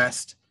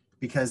 depressed,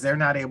 because they're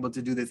not able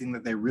to do the thing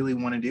that they really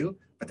want to do,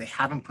 but they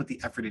haven't put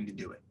the effort in to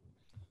do it.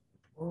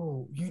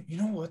 Oh, you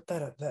know what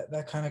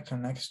that kind of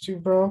connects to,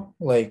 bro?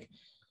 Like,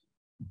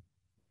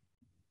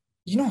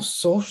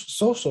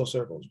 social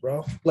circles,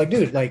 bro. Like,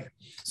 dude,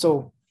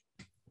 so,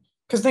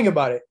 because think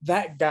about it.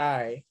 That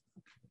guy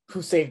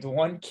who saved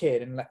 1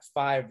 kid and let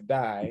 5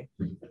 die,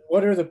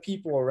 what are the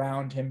people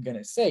around him going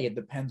to say? It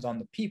depends on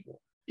the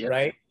people,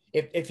 right?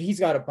 If he's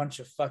got a bunch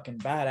of fucking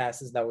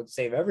badasses that would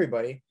save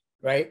everybody,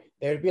 right?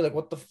 They would be like,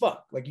 what the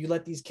fuck? Like, you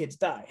let these kids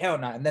die? Hell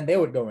no. And then they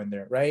would go in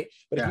there, right?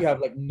 But if you have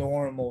like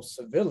normal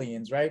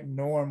civilians, right?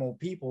 Normal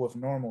people with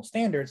normal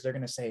standards, they're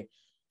going to say,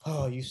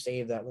 oh, you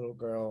saved that little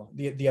girl.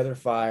 The other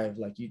 5,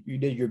 like you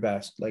did your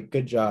best, like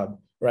good job,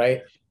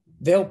 right?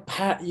 They'll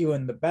pat you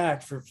in the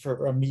back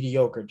for a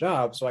mediocre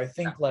job. So I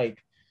think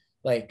like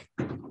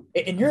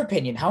in your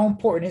opinion, how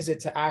important is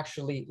it to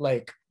actually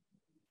like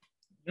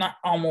not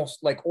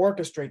almost like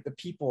orchestrate the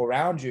people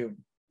around you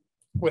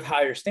with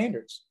higher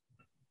standards?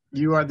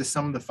 You are the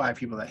sum of the 5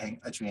 people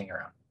that you hang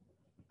around.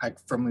 I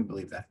firmly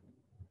believe that.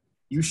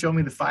 You show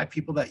me the 5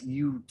 people that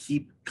you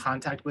keep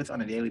contact with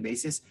on a daily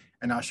basis,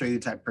 and I'll show you the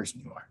type of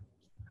person you are.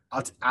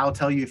 I'll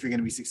tell you if you're going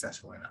to be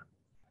successful or not,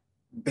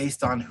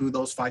 based on who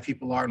those 5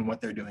 people are and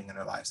what they're doing in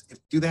their lives.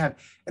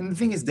 And the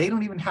thing is, they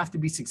don't even have to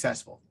be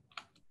successful.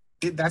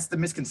 That's the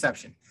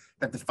misconception,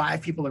 that the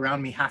 5 people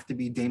around me have to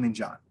be Damon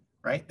John,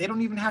 right? They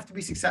don't even have to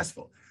be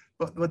successful.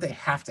 But what they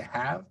have to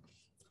have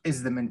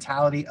is the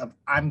mentality of,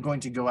 I'm going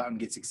to go out and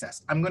get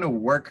success. I'm going to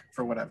work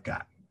for what I've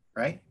got,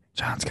 right?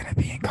 John's going to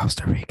be in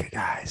Costa Rica,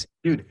 guys.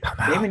 Dude,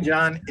 Damon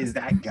John is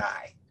that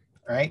guy,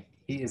 right?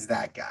 He is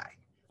that guy.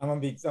 I'm gonna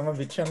be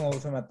chilling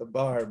with him at the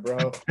bar,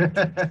 bro.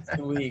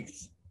 2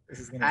 weeks.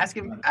 Ask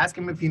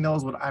him if he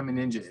knows what I'm a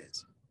Ninja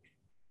is.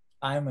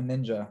 I'm a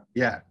Ninja.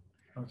 Yeah.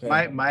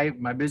 Okay.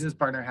 My business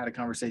partner had a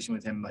conversation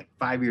with him like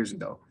 5 years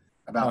ago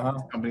about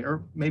this company,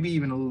 or maybe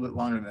even a little bit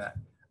longer than that,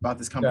 about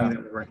this company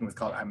that we're working with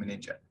called I'm a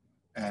Ninja.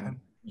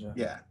 And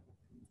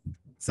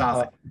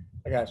solid.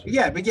 I got you.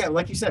 But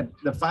like you said,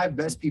 the 5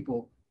 best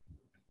people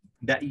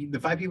the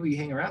 5 people you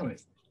hang around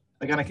with,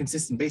 like on a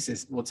consistent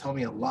basis, will tell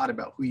me a lot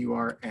about who you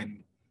are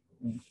and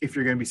if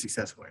you're going to be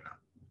successful or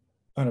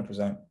not.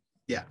 100%.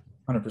 Yeah.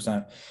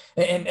 100%.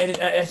 And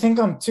I think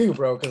I'm too,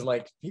 bro, because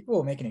like people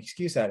will make an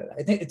excuse out of it.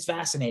 I think it's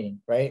fascinating,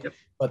 right? Yep.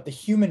 But the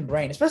human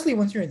brain, especially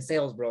once you're in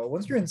sales, bro,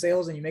 once you're in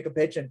sales and you make a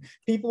pitch, and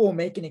people will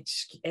make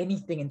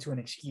anything into an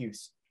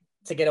excuse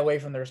to get away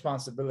from the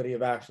responsibility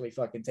of actually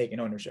fucking taking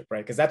ownership,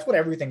 right? Because that's what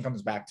everything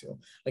comes back to.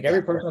 Like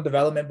every personal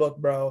development book,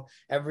 bro,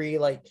 every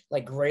like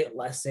great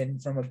lesson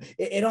from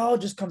it all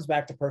just comes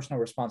back to personal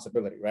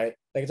responsibility, right?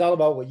 Like it's all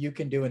about what you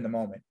can do in the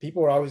moment.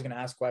 People are always going to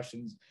ask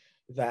questions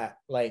that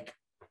like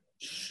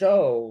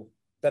show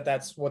that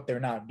that's what they're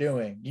not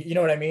doing. You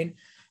know what I mean?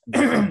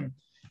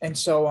 And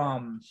so,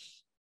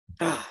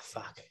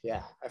 fuck.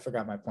 Yeah, I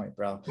forgot my point,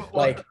 bro.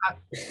 Well,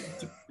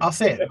 I'll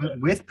say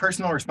it. With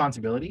personal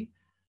responsibility,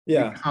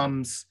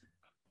 becomes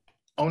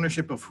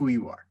ownership of who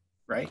you are,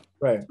 right?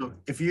 Right. So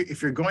if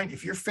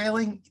you're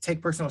failing,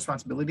 take personal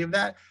responsibility of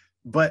that.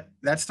 But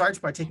that starts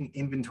by taking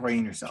inventory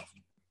in yourself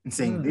and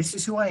saying, this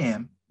is who I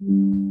am.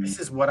 This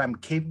is what I'm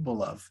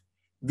capable of.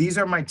 These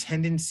are my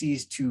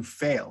tendencies to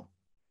fail.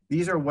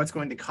 These are what's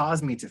going to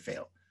cause me to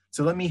fail.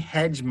 So let me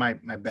hedge my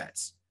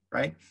bets,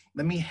 right?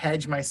 Let me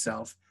hedge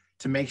myself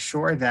to make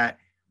sure that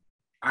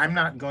I'm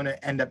not going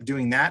to end up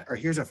doing that, or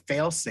here's a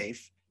fail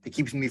safe that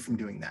keeps me from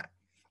doing that.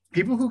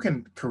 People who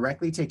can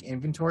correctly take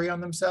inventory on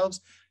themselves,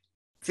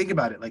 think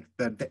about it like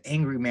the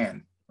angry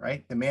man,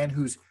 right? The man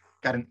who's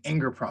got an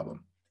anger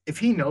problem. If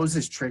he knows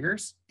his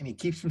triggers and he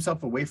keeps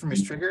himself away from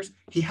his triggers,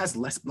 he has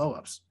less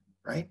blowups,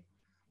 right?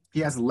 He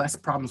has less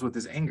problems with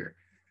his anger.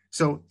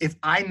 So if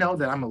I know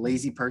that I'm a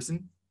lazy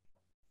person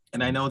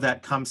and I know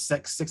that come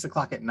 6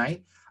 o'clock at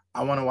night,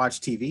 I want to watch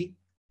TV,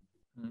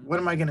 what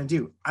am I going to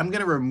do? I'm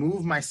going to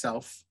remove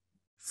myself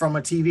from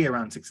a TV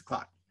around 6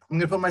 o'clock. I'm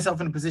going to put myself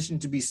in a position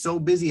to be so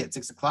busy at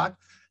 6 o'clock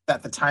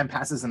that the time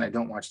passes and I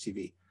don't watch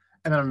TV.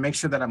 And then I'm going to make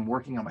sure that I'm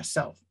working on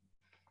myself.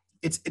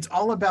 It's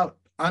all about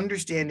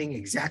understanding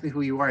exactly who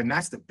you are. And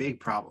that's the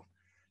big problem.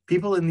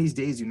 People in these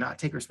days do not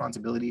take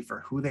responsibility for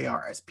who they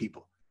are as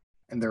people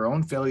and their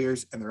own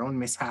failures and their own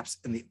mishaps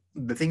and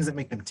the things that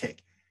make them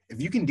tick.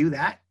 If you can do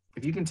that,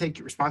 if you can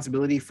take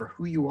responsibility for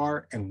who you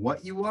are and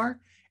what you are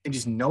and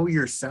just know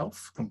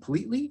yourself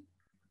completely,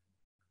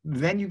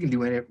 then you can do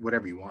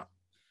whatever you want.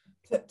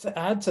 To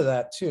add to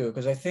that too,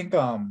 because I think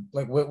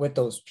like with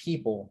those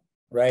people,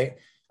 right?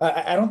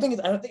 I don't think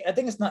I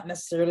think it's not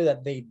necessarily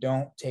that they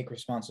don't take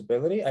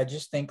responsibility. I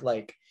just think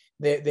like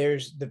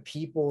there's the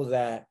people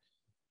that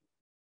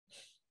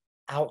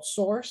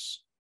outsource.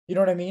 You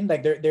know what I mean?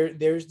 Like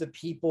there's the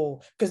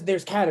people, because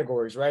there's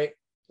categories, right?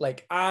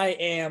 Like I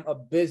am a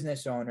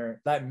business owner,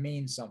 that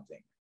means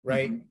something,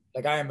 right? Mm-hmm.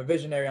 Like I am a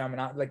visionary,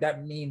 like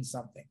that means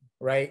something,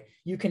 right?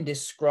 You can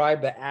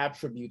describe the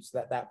attributes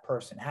that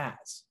person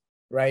has,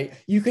 right?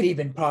 You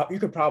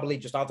could probably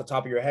just off the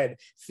top of your head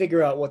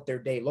figure out what their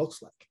day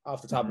looks like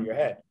off the top of your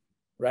head,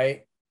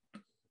 right?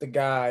 The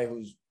guy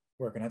who's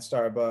working at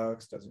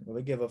Starbucks doesn't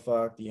really give a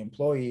fuck, the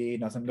employee,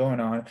 nothing going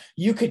on.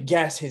 You could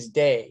guess his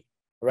day,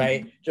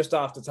 right? Just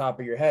off the top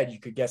of your head, you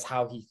could guess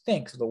how he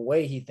thinks, the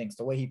way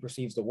he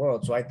perceives the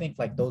world. So I think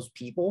like those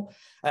people,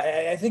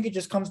 I think it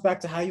just comes back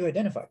to how you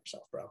identify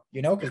yourself, bro.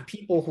 You know, because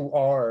people who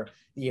are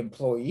the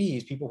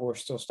employees, people who are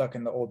still stuck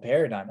in the old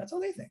paradigm, that's how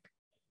they think.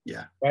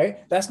 Yeah.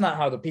 Right? That's not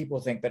how the people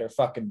think that are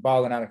fucking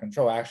balling out of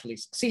control actually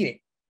succeeding.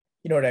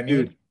 You know what I mean?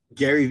 Dude,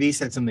 Gary Vee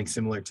said something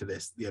similar to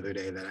this the other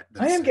day. That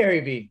I am Gary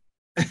Vee.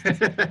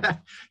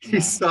 He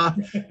saw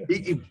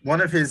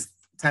one of his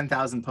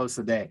 10,000 posts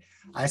a day.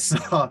 I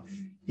saw,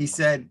 he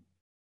said,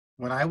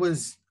 when I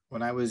was,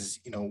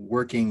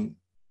 working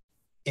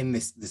in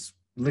this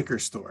liquor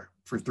store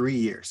for 3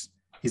 years,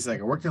 he's like,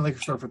 I worked in a liquor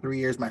store for 3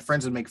 years. My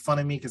friends would make fun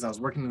of me because I was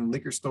working in a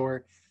liquor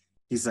store.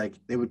 He's like,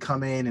 they would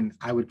come in and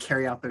I would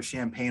carry out their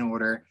champagne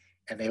order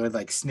and they would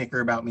like snicker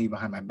about me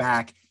behind my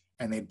back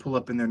and they'd pull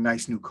up in their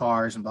nice new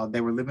cars and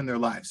they were living their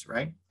lives,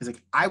 right? He's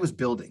like, I was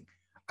building,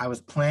 I was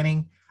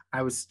planning,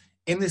 I was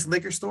in this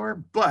liquor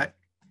store, but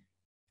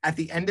at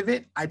the end of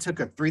it, I took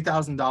a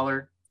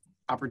 $3,000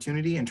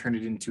 opportunity and turned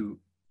it into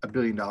 $1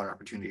 billion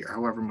opportunity or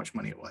however much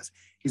money it was.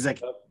 He's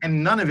like,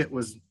 and none of it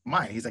was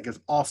mine. He's like, it's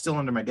all still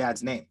under my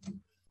dad's name.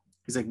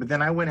 He's like, but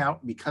then I went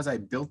out, because I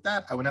built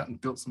that, I went out and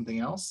built something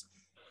else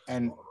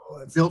and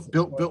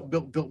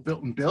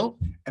built.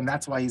 And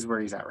that's why he's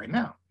where he's at right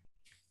now.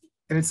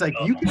 And it's like,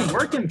 you can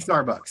work in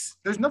Starbucks.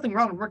 There's nothing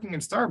wrong with working in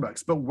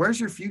Starbucks, but where's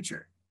your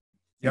future?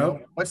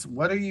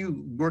 What are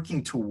you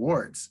working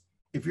towards?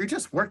 If you're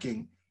just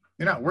working,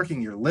 you're not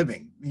working, you're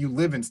living. You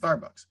live in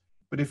Starbucks.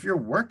 But if you're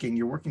working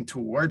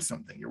towards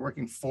something. You're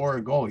working for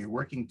a goal. You're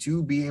working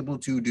to be able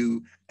to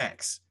do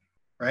X,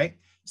 right?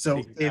 So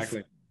exactly.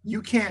 If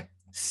you can't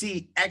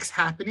see X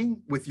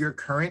happening with your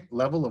current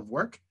level of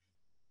work,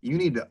 you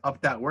need to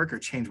up that work or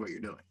change what you're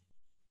doing.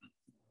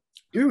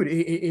 Dude,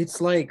 it's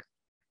like,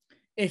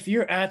 if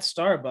you're at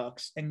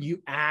Starbucks and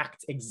you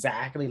act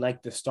exactly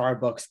like the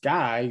Starbucks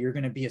guy, you're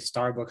going to be a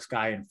Starbucks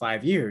guy in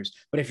 5 years.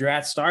 But if you're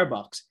at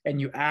Starbucks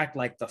and you act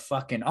like the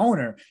fucking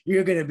owner,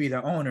 you're going to be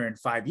the owner in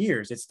 5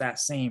 years. It's that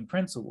same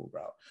principle,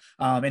 bro.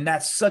 And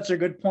that's such a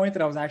good point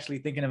that I was actually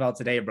thinking about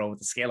today, bro, with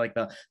the scale,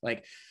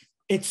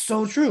 it's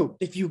so true.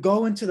 If you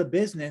go into the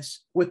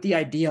business with the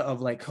idea of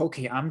like,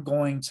 okay, I'm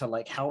going to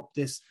like help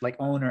this like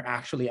owner,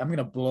 actually, I'm going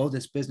to blow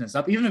this business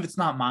up, even if it's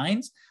not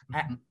mine,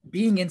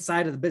 being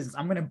inside of the business,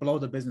 I'm going to blow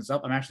the business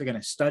up. I'm actually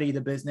going to study the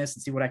business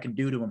and see what I can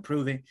do to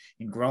improve it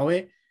and grow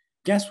it.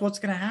 Guess what's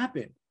going to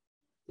happen?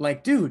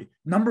 Like, dude,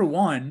 number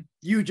one,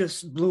 you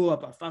just blew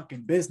up a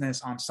fucking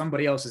business on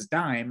somebody else's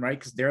dime, right?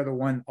 Because they're the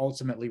one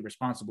ultimately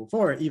responsible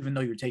for it, even though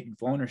you're taking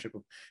full ownership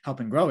of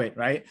helping grow it,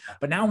 right?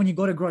 But now when you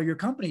go to grow your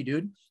company,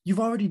 dude, you've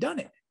already done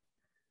it,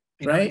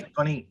 right?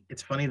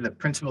 It's funny, the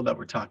principle that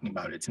we're talking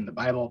about, it's in the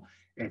Bible,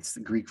 it's the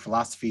Greek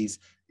philosophies,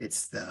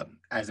 it's the,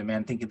 as a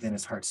man thinketh in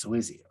his heart, so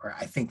is he, or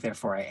I think,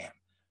 therefore I am,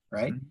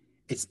 right? Mm-hmm.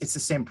 It's the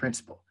same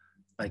principle.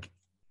 Like,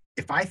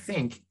 if I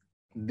think,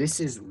 this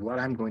is what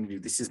I'm going to do,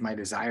 this is my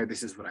desire,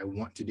 this is what I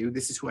want to do,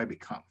 this is who I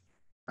become,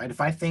 right? If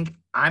I think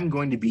I'm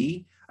going to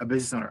be a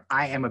business owner,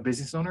 I am a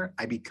business owner,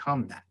 I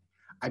become that.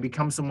 I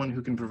become someone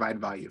who can provide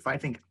value. If I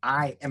think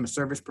I am a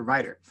service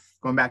provider,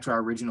 going back to our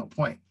original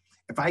point,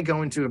 if I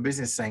go into a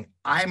business saying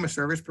I'm a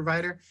service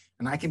provider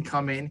and I can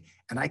come in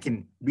and I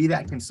can be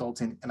that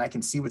consultant and I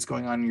can see what's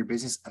going on in your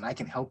business and I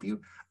can help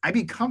you, I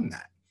become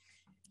that.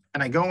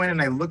 And I go in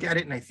and I look at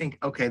it and I think,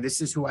 okay,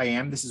 this is who I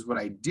am. This is what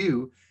I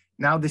do.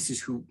 Now this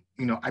is who,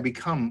 I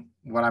become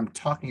what I'm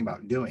talking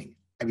about doing.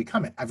 I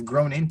become it. I've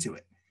grown into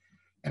it.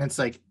 And it's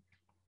like,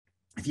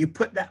 if you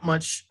put that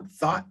much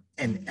thought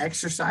and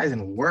exercise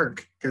and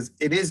work, because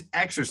it is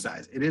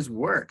exercise, it is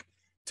work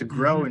to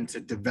grow and to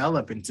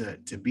develop and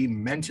to be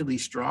mentally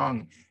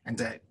strong and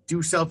to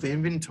do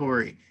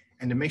self-inventory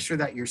and to make sure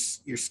that your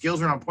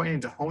skills are on point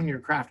and to hone your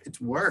craft. It's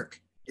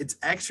work, it's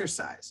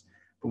exercise.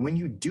 But when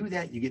you do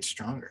that, you get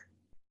stronger,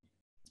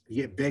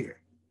 you get bigger,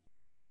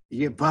 you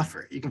get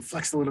buffer, you can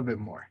flex a little bit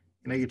more.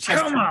 Your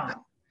chest,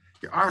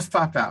 your arms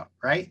pop out,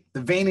 right?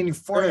 The vein in your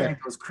forehead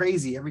goes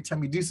crazy every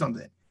time you do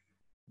something.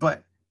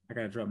 But I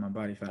gotta drop my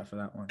body fat for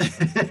that one.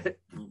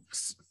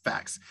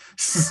 Facts.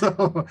 So,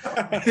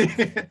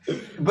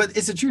 but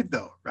it's the truth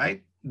though,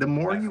 right? The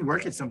more you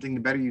work at something,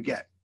 the better you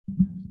get.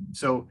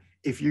 So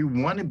if you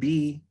want to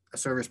be a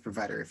service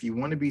provider, if you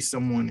want to be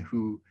someone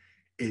who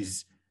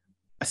is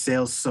a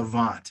sales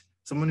savant,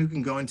 someone who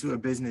can go into a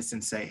business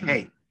and say,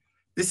 hey,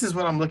 this is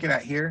what I'm looking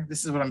at here.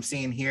 This is what I'm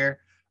seeing here.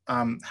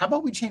 How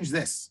about we change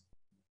this?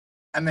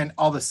 And then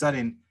all of a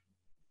sudden,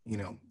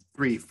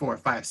 3, 4,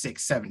 5,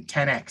 6, 7,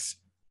 10x,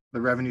 the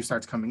revenue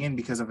starts coming in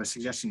because of a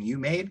suggestion you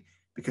made,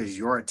 because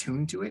you're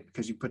attuned to it,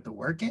 because you put the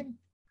work in.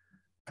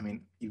 I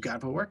mean, you've got to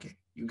put work in.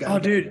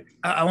 Dude,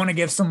 I want to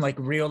give some like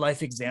real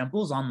life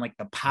examples on like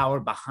the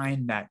power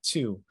behind that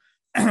too.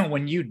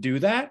 When you do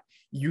that,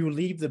 you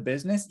leave the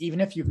business,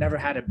 even if you've never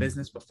had a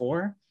business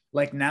before,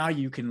 like now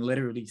you can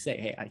literally say,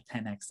 hey, I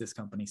 10x this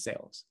company's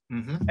sales.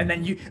 And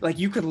then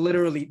you could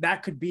literally,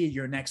 that could be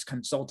your next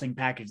consulting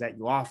package that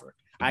you offer.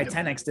 I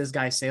 10x this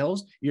guy's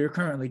sales. You're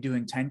currently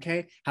doing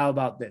 10K. How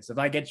about this? If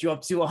I get you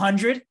up to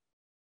 100,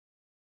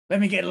 let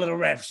me get a little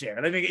rev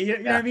share. Let me get, you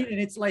know what I mean? And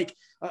it's like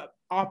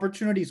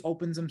opportunities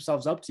opens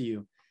themselves up to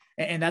you.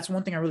 And that's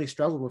one thing I really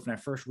struggled with when I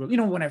first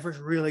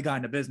really got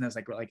into business,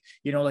 like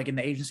in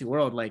the agency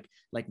world, like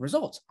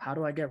results. How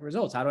do I get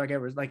results? How do I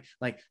get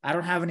like I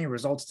don't have any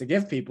results to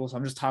give people, so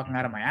I'm just talking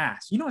out of my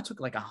ass. I took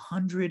like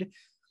 100.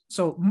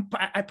 So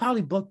I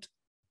probably booked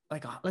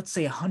like let's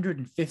say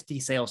 150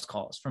 sales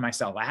calls for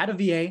myself. I had a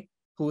VA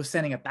who was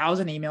sending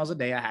 1,000 emails a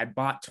day. I had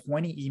bought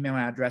 20 email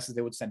addresses.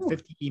 They would send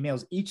 50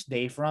 emails each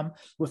day from,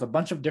 with a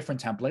bunch of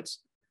different templates,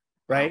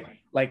 right?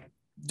 Like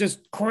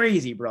just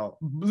crazy, bro.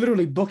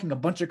 Literally booking a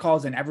bunch of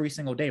calls in every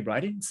single day, bro. I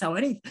didn't sell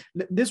anything.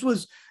 This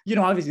was,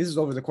 obviously this is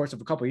over the course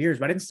of a couple of years,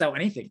 but I didn't sell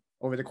anything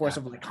over the course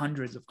of like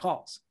hundreds of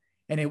calls.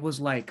 And it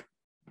was like,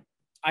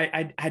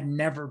 I had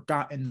never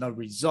gotten the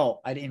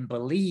result. I didn't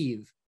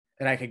believe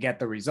that I could get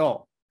the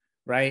result,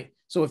 right?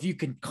 So if you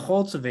can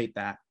cultivate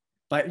that,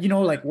 but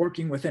like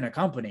working within a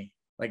company,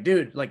 like,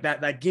 dude, like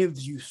that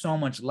gives you so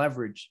much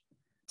leverage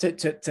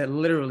to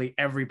literally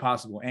every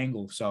possible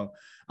angle. So,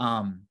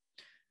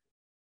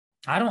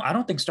 I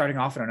don't think starting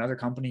off in another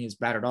company is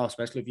bad at all,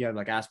 especially if you have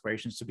like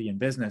aspirations to be in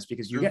business,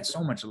 because you get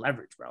so much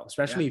leverage, bro.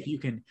 Especially if you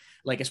can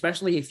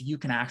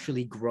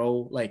actually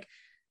grow. Like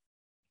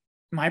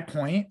my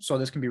point, so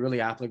this can be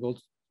really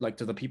applicable like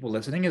to the people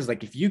listening, is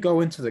like if you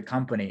go into the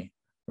company,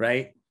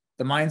 right?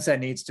 The mindset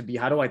needs to be,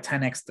 how do I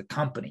 10x the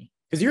company?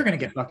 Because you're gonna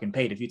get fucking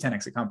paid if you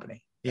 10x a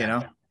company,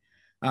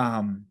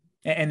 And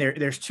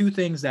there's two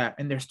things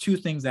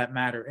that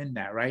matter in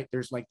that, right?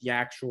 There's like the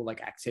actual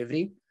like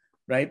activity.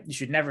 Right? You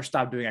should never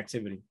stop doing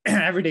activity.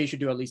 Every day you should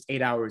do at least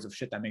 8 hours of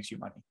shit that makes you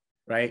money.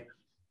 Right?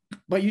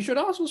 But you should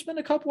also spend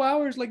a couple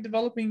hours like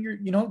developing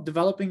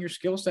your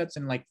skill sets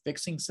and like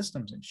fixing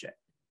systems and shit.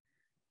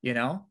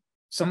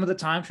 Some of the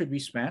time should be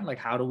spent like,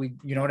 how do we,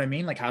 what I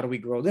mean? Like, how do we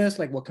grow this?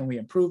 Like, what can we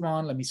improve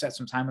on? Let me set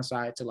some time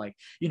aside to like,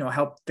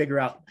 help figure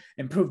out,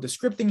 improve the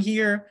scripting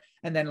here,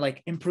 and then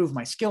like improve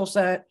my skill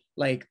set.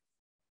 Like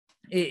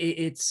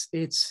it's,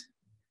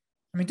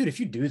 I mean, dude, if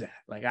you do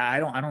that, like, I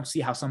don't see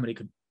how somebody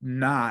could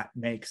not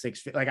make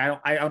six. Like, I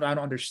don't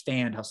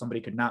understand how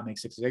somebody could not make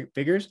six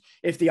figures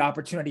if the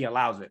opportunity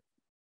allows it.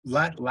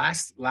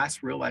 Last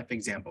real life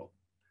example.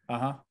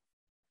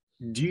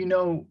 Do you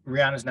know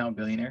Rihanna's now a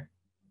billionaire?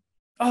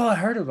 Oh, I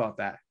heard about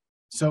that.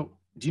 So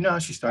do you know how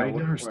she started?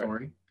 Her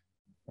story?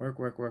 Work.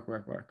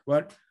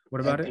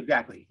 What about it?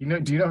 Exactly.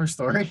 Do you know her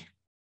story?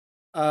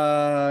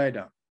 I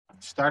don't.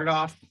 Started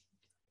off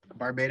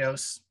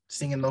Barbados,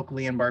 singing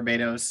locally in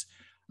Barbados.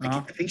 I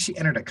think she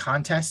entered a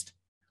contest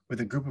with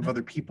a group of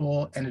other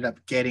people, ended up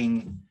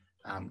getting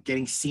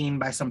seen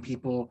by some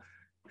people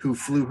who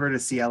flew her to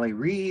see L.A.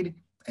 Reid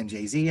and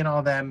Jay-Z and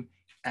all them.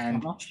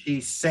 And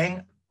she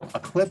sang a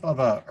clip of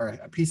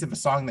a piece of a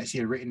song that she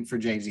had written for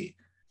Jay-Z.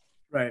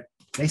 Right.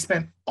 They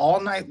spent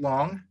all night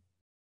long,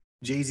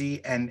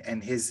 Jay-Z and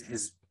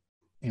his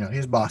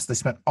boss, they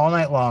spent all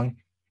night long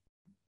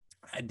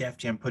at Def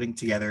Jam putting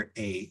together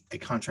a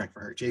contract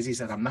for her. Jay-Z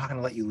said, I'm not going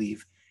to let you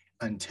leave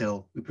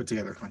until we put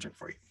together a contract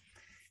for you.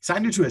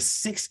 Signed her to a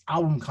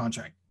 6-album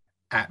contract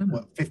at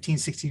what, 15,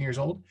 16 years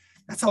old?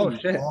 That's a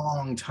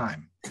long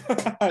time.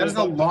 That is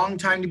a long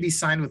time to be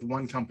signed with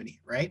one company,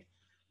 right?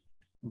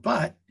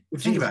 But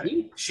think about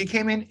it. She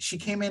came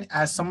in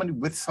as someone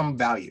with some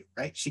value,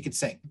 right? She could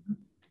sing.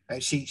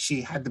 Right?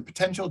 She had the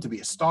potential to be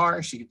a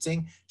star. She could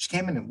sing. She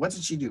came in and what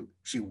did she do?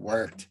 She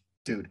worked,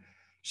 dude.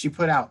 She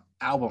put out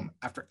album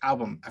after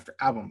album after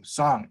album,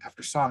 song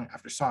after song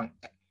after song.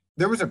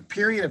 There was a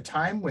period of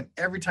time when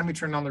every time you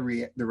turned on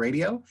the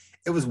radio,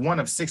 it was one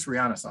of 6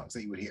 Rihanna songs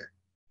that you would hear,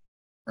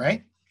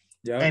 right?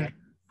 Yeah. And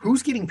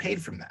who's getting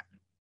paid from that?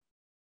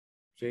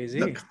 Jay-Z.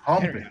 The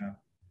company.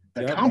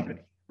 The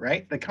company,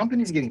 right? The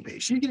company's getting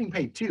paid. She's getting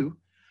paid too,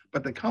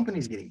 but the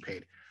company's getting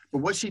paid. But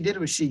what she did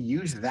was she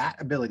used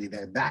that ability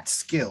there, that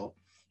skill,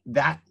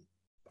 that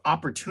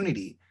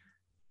opportunity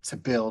to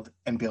build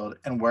and build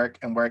and work,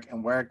 right?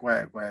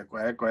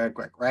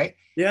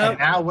 Yeah. And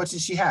now what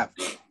does she have?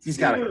 She's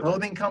got a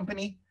clothing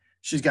company.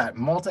 She's got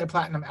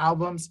multi-platinum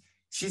albums.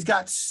 She's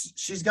got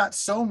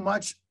so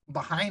much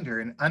behind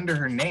her and under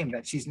her name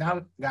that she's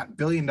now got $1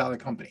 billion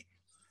company.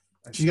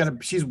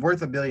 She's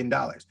worth $1 billion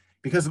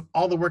because of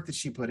all the work that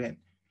she put in.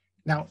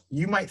 Now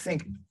you might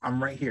think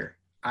I'm right here.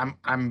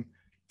 I'm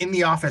in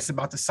the office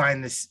about to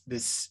sign this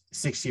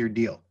 6-year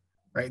deal,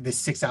 right?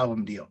 This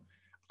 6-album deal.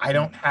 I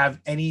don't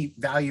have any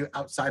value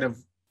outside of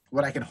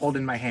what I can hold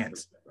in my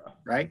hands,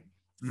 right?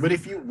 Mm-hmm. But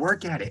if you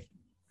work at it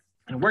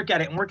and work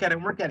at it and work at it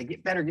and work at it,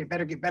 get better,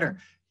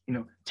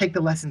 take the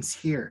lessons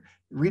here,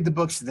 read the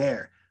books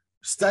there,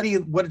 study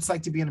what it's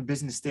like to be in a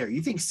business there.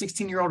 You think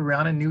 16-year-old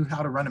Rihanna knew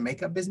how to run a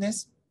makeup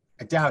business?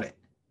 I doubt it.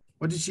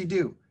 What did she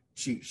do?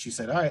 She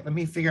said, all right, let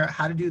me figure out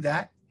how to do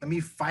that. Let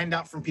me find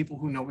out from people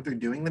who know what they're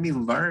doing. Let me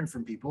learn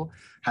from people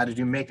how to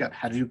do makeup,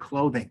 how to do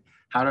clothing,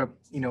 how to,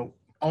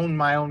 own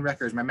my own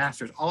records, my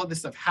masters, all of this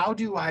stuff. How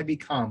do I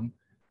become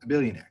a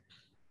billionaire?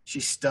 She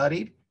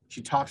studied,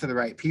 she talked to the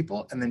right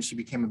people, and then she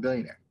became a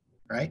billionaire,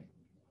 right?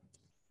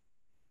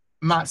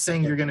 I'm not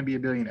saying you're going to be a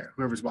billionaire.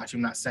 Whoever's watching,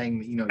 I'm not saying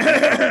that, you're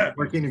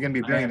working, you're going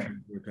to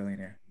be a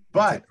billionaire.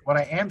 But what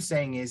I am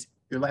saying is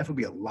your life will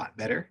be a lot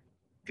better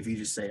if you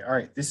just say, all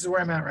right, this is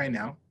where I'm at right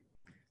now.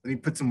 Let me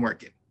put some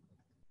work in.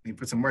 Let me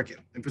put some work in.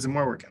 Let me put some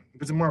more work in. Let me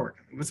put some more work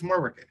in. Let me put some more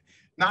work in.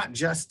 Not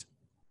just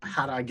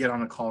how do I get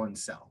on a call and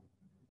sell,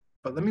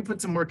 but let me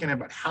put some work in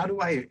about how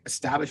do I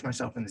establish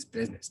myself in this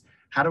business?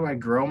 How do I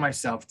grow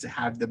myself to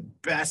have the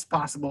best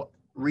possible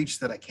reach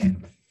that I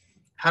can?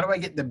 How do I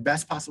get the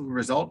best possible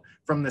result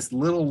from this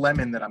little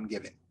lemon that I'm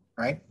given,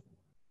 right?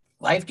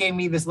 Life gave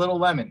me this little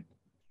lemon.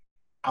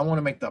 I want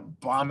to make the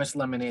bombest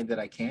lemonade that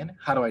I can.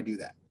 How do I do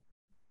that?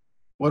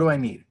 What do I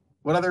need?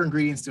 What other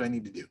ingredients do I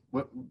need to do?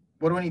 What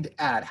do I need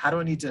to add? How do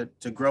I need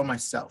to grow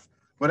myself?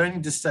 What do I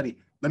need to study?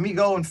 Let me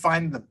go and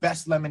find the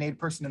best lemonade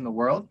person in the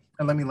world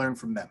and let me learn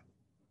from them.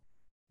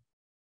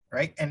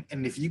 Right?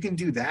 And if you can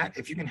do that,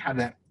 if you can have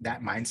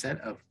that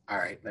mindset of, all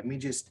right, let me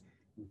just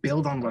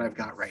build on what I've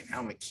got right now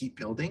and keep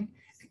building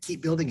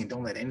and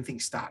don't let anything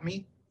stop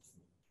me,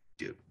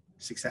 dude,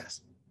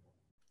 success.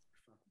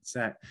 It's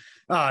that.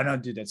 Oh no,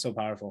 dude, that's so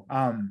powerful.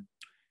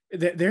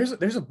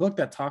 There's a book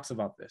that talks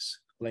about this.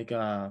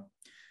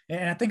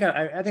 And I think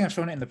I've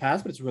shown it in the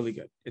past, but it's really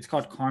good. It's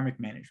called Karmic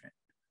Management,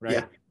 right?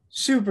 Yeah.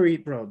 Super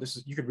eat, bro.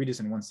 You could read this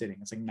in one sitting.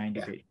 It's like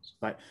 90 pages,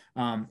 but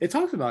it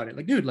talks about it.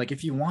 Like, dude, like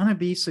if you want to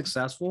be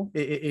successful,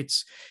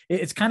 it's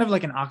kind of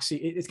like an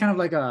it's kind of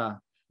like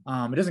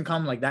it doesn't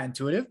come like that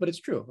intuitive, but it's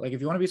true. Like if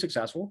you want to be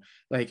successful,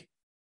 like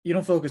you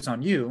don't focus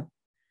on you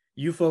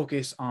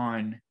focus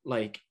on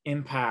like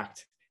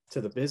impact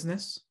to the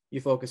business.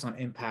 You focus on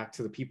impact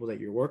to the people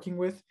that you're working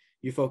with.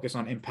 You focus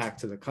on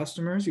impact to the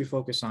customers. You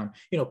focus on,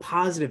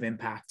 positive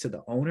impact to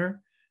the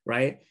owner,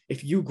 right?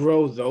 If you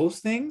grow those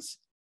things,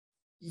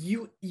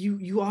 you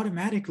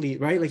automatically,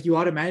 right? Like you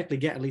automatically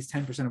get at least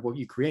 10% of what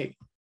you create.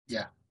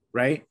 Yeah.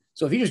 Right.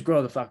 So if you just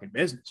grow the fucking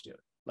business, dude,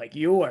 like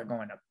you are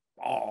going to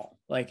ball.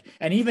 Like,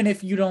 and even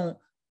if you don't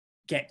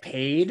get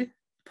paid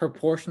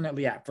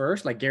proportionately at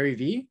first, like Gary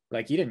Vee,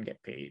 like he didn't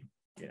get paid,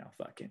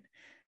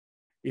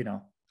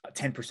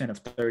 10%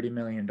 of $30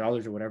 million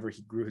or whatever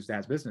he grew his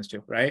dad's business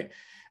to. Right.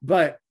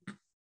 But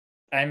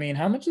I mean,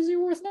 how much is he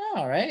worth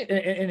now? Right.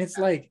 And it's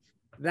like,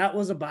 that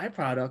was a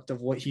byproduct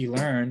of what he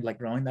learned, like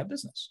growing that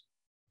business.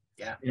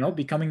 Yeah.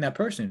 Becoming that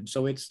person.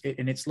 So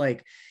it's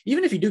like,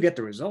 even if you do get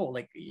the result,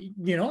 like,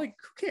 like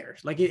who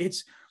cares? Like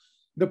it's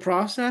the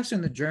process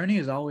and the journey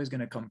is always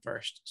going to come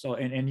first. So,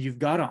 and you've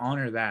got to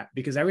honor that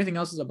because everything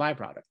else is a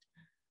byproduct.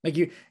 Like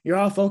you're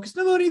all focused,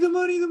 the money,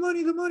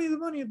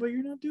 but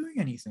you're not doing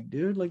anything,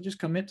 dude. Like just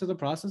commit to the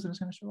process and it's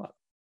going to show up.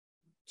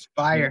 It's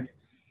fire.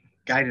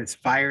 Guys, it's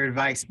fire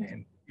advice,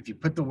 man. If you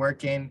put the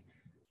work in,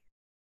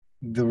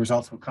 the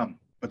results will come,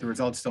 but the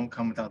results don't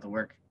come without the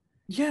work.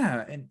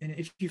 Yeah. And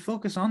if you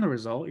focus on the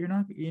result, you're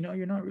not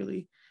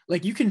really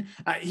like you can,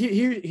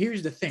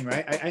 here's the thing,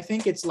 right? I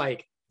think it's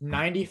like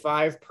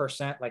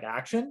 95% like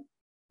action,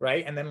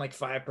 right? And then like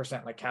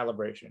 5% like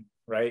calibration,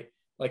 right?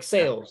 Like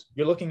sales,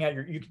 you're looking at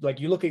you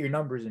look at your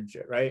numbers and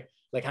shit, right?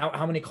 Like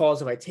how many calls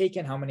have I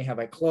taken? How many have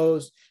I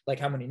closed? Like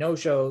how many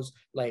no-shows?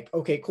 Like,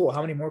 okay, cool.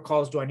 How many more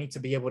calls do I need to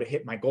be able to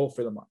hit my goal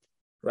for the month?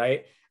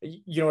 Right.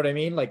 You know what I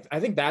mean? Like, I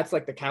think that's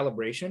like the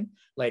calibration.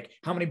 Like,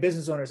 how many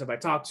business owners have I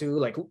talked to?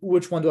 Like,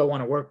 which one do I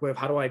want to work with?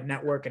 How do I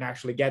network and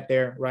actually get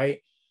there?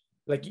 Right.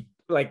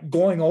 Like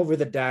going over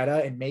the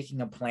data and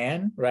making a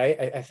plan, right?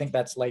 I think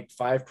that's like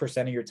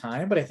 5% of your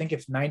time, but I think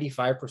if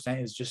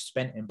 95% is just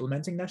spent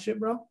implementing that shit,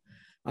 bro.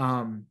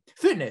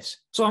 Fitness.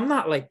 So I'm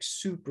not like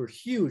super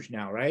huge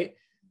now, right?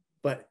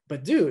 But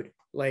dude,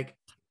 like,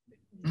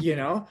 you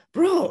know,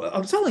 bro,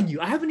 I'm telling you,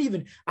 I don't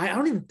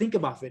even think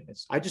about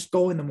fitness. I just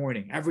go in the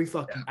morning every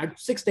fucking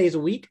 6 days a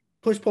week,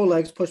 push pull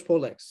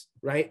legs,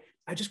 right?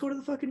 I just go to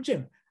the fucking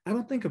gym. I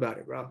don't think about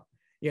it, bro.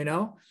 You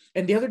know,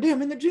 and the other day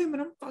I'm in the gym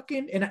and I'm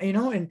fucking, and you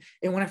know, and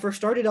when I first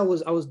started, I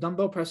was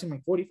dumbbell pressing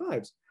like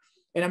 45s,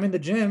 and I'm in the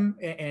gym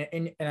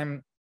and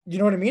I'm, you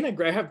know what I mean?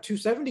 I have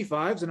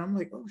 275s and I'm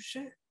like, oh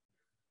shit.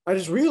 I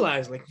just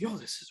realized like, yo,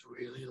 this is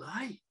really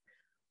light.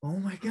 Oh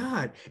my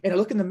God. And I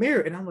look in the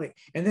mirror and I'm like,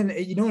 and then,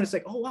 you know, and it's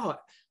like, oh wow,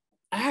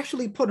 I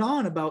actually put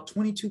on about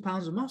 22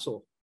 pounds of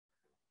muscle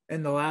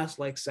in the last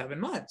like 7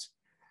 months,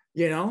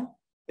 you know,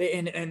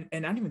 and I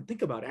didn't even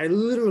think about it. I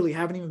literally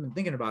haven't even been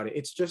thinking about it.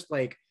 It's just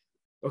like,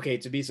 okay,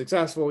 to be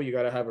successful, you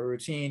got to have a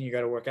routine. You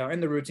got to work out in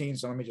the routine.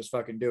 So let me just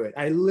fucking do it.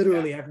 I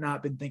literally have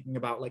not been thinking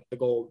about like the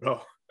goal,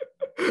 bro.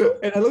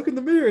 And I look in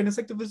the mirror and it's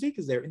like the physique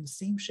is there. And the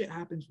same shit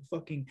happens with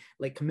fucking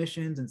like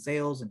commissions and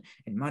sales and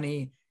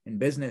money and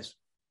business.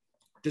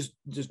 Just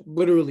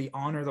literally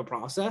honor the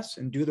process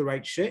and do the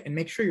right shit and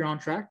make sure you're on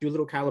track. Do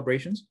little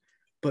calibrations,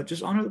 but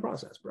just honor the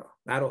process, bro.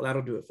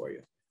 That'll do it for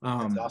you.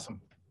 That's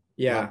awesome.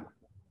 Yeah.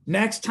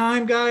 Next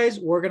time, guys,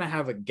 we're gonna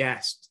have a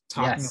guest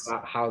talking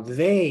about how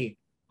they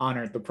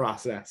honored the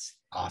process.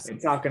 Awesome.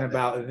 And talking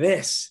about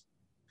this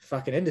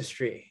fucking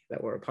industry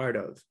that we're a part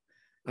of.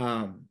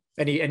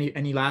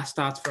 Any last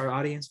thoughts for our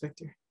audience,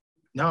 Victor?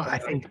 No, I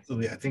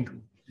think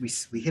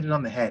we hit it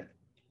on the head.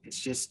 It's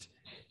just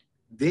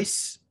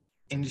this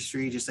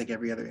industry, just like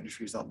every other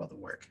industry, is all about the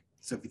work.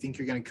 So if you think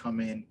you're going to come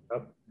in,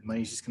 the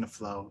money's just going to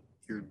flow,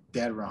 you're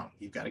dead wrong.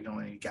 You've got to go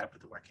in and you got to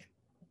put the work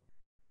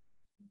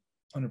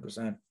in.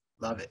 100%.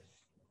 Love it.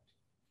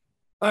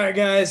 All right,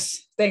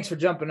 guys. Thanks for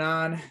jumping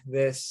on.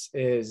 This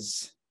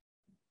is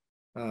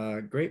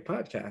a great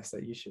podcast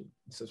that you should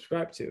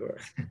subscribe to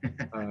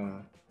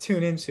or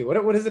tune into.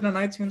 What is it on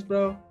iTunes,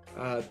 bro?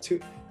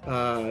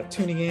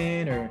 Tuning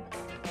in or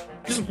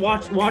just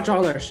watch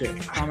all our shit.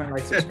 Comment,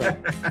 like,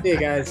 subscribe. See you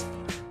guys.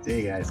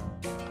 See you guys.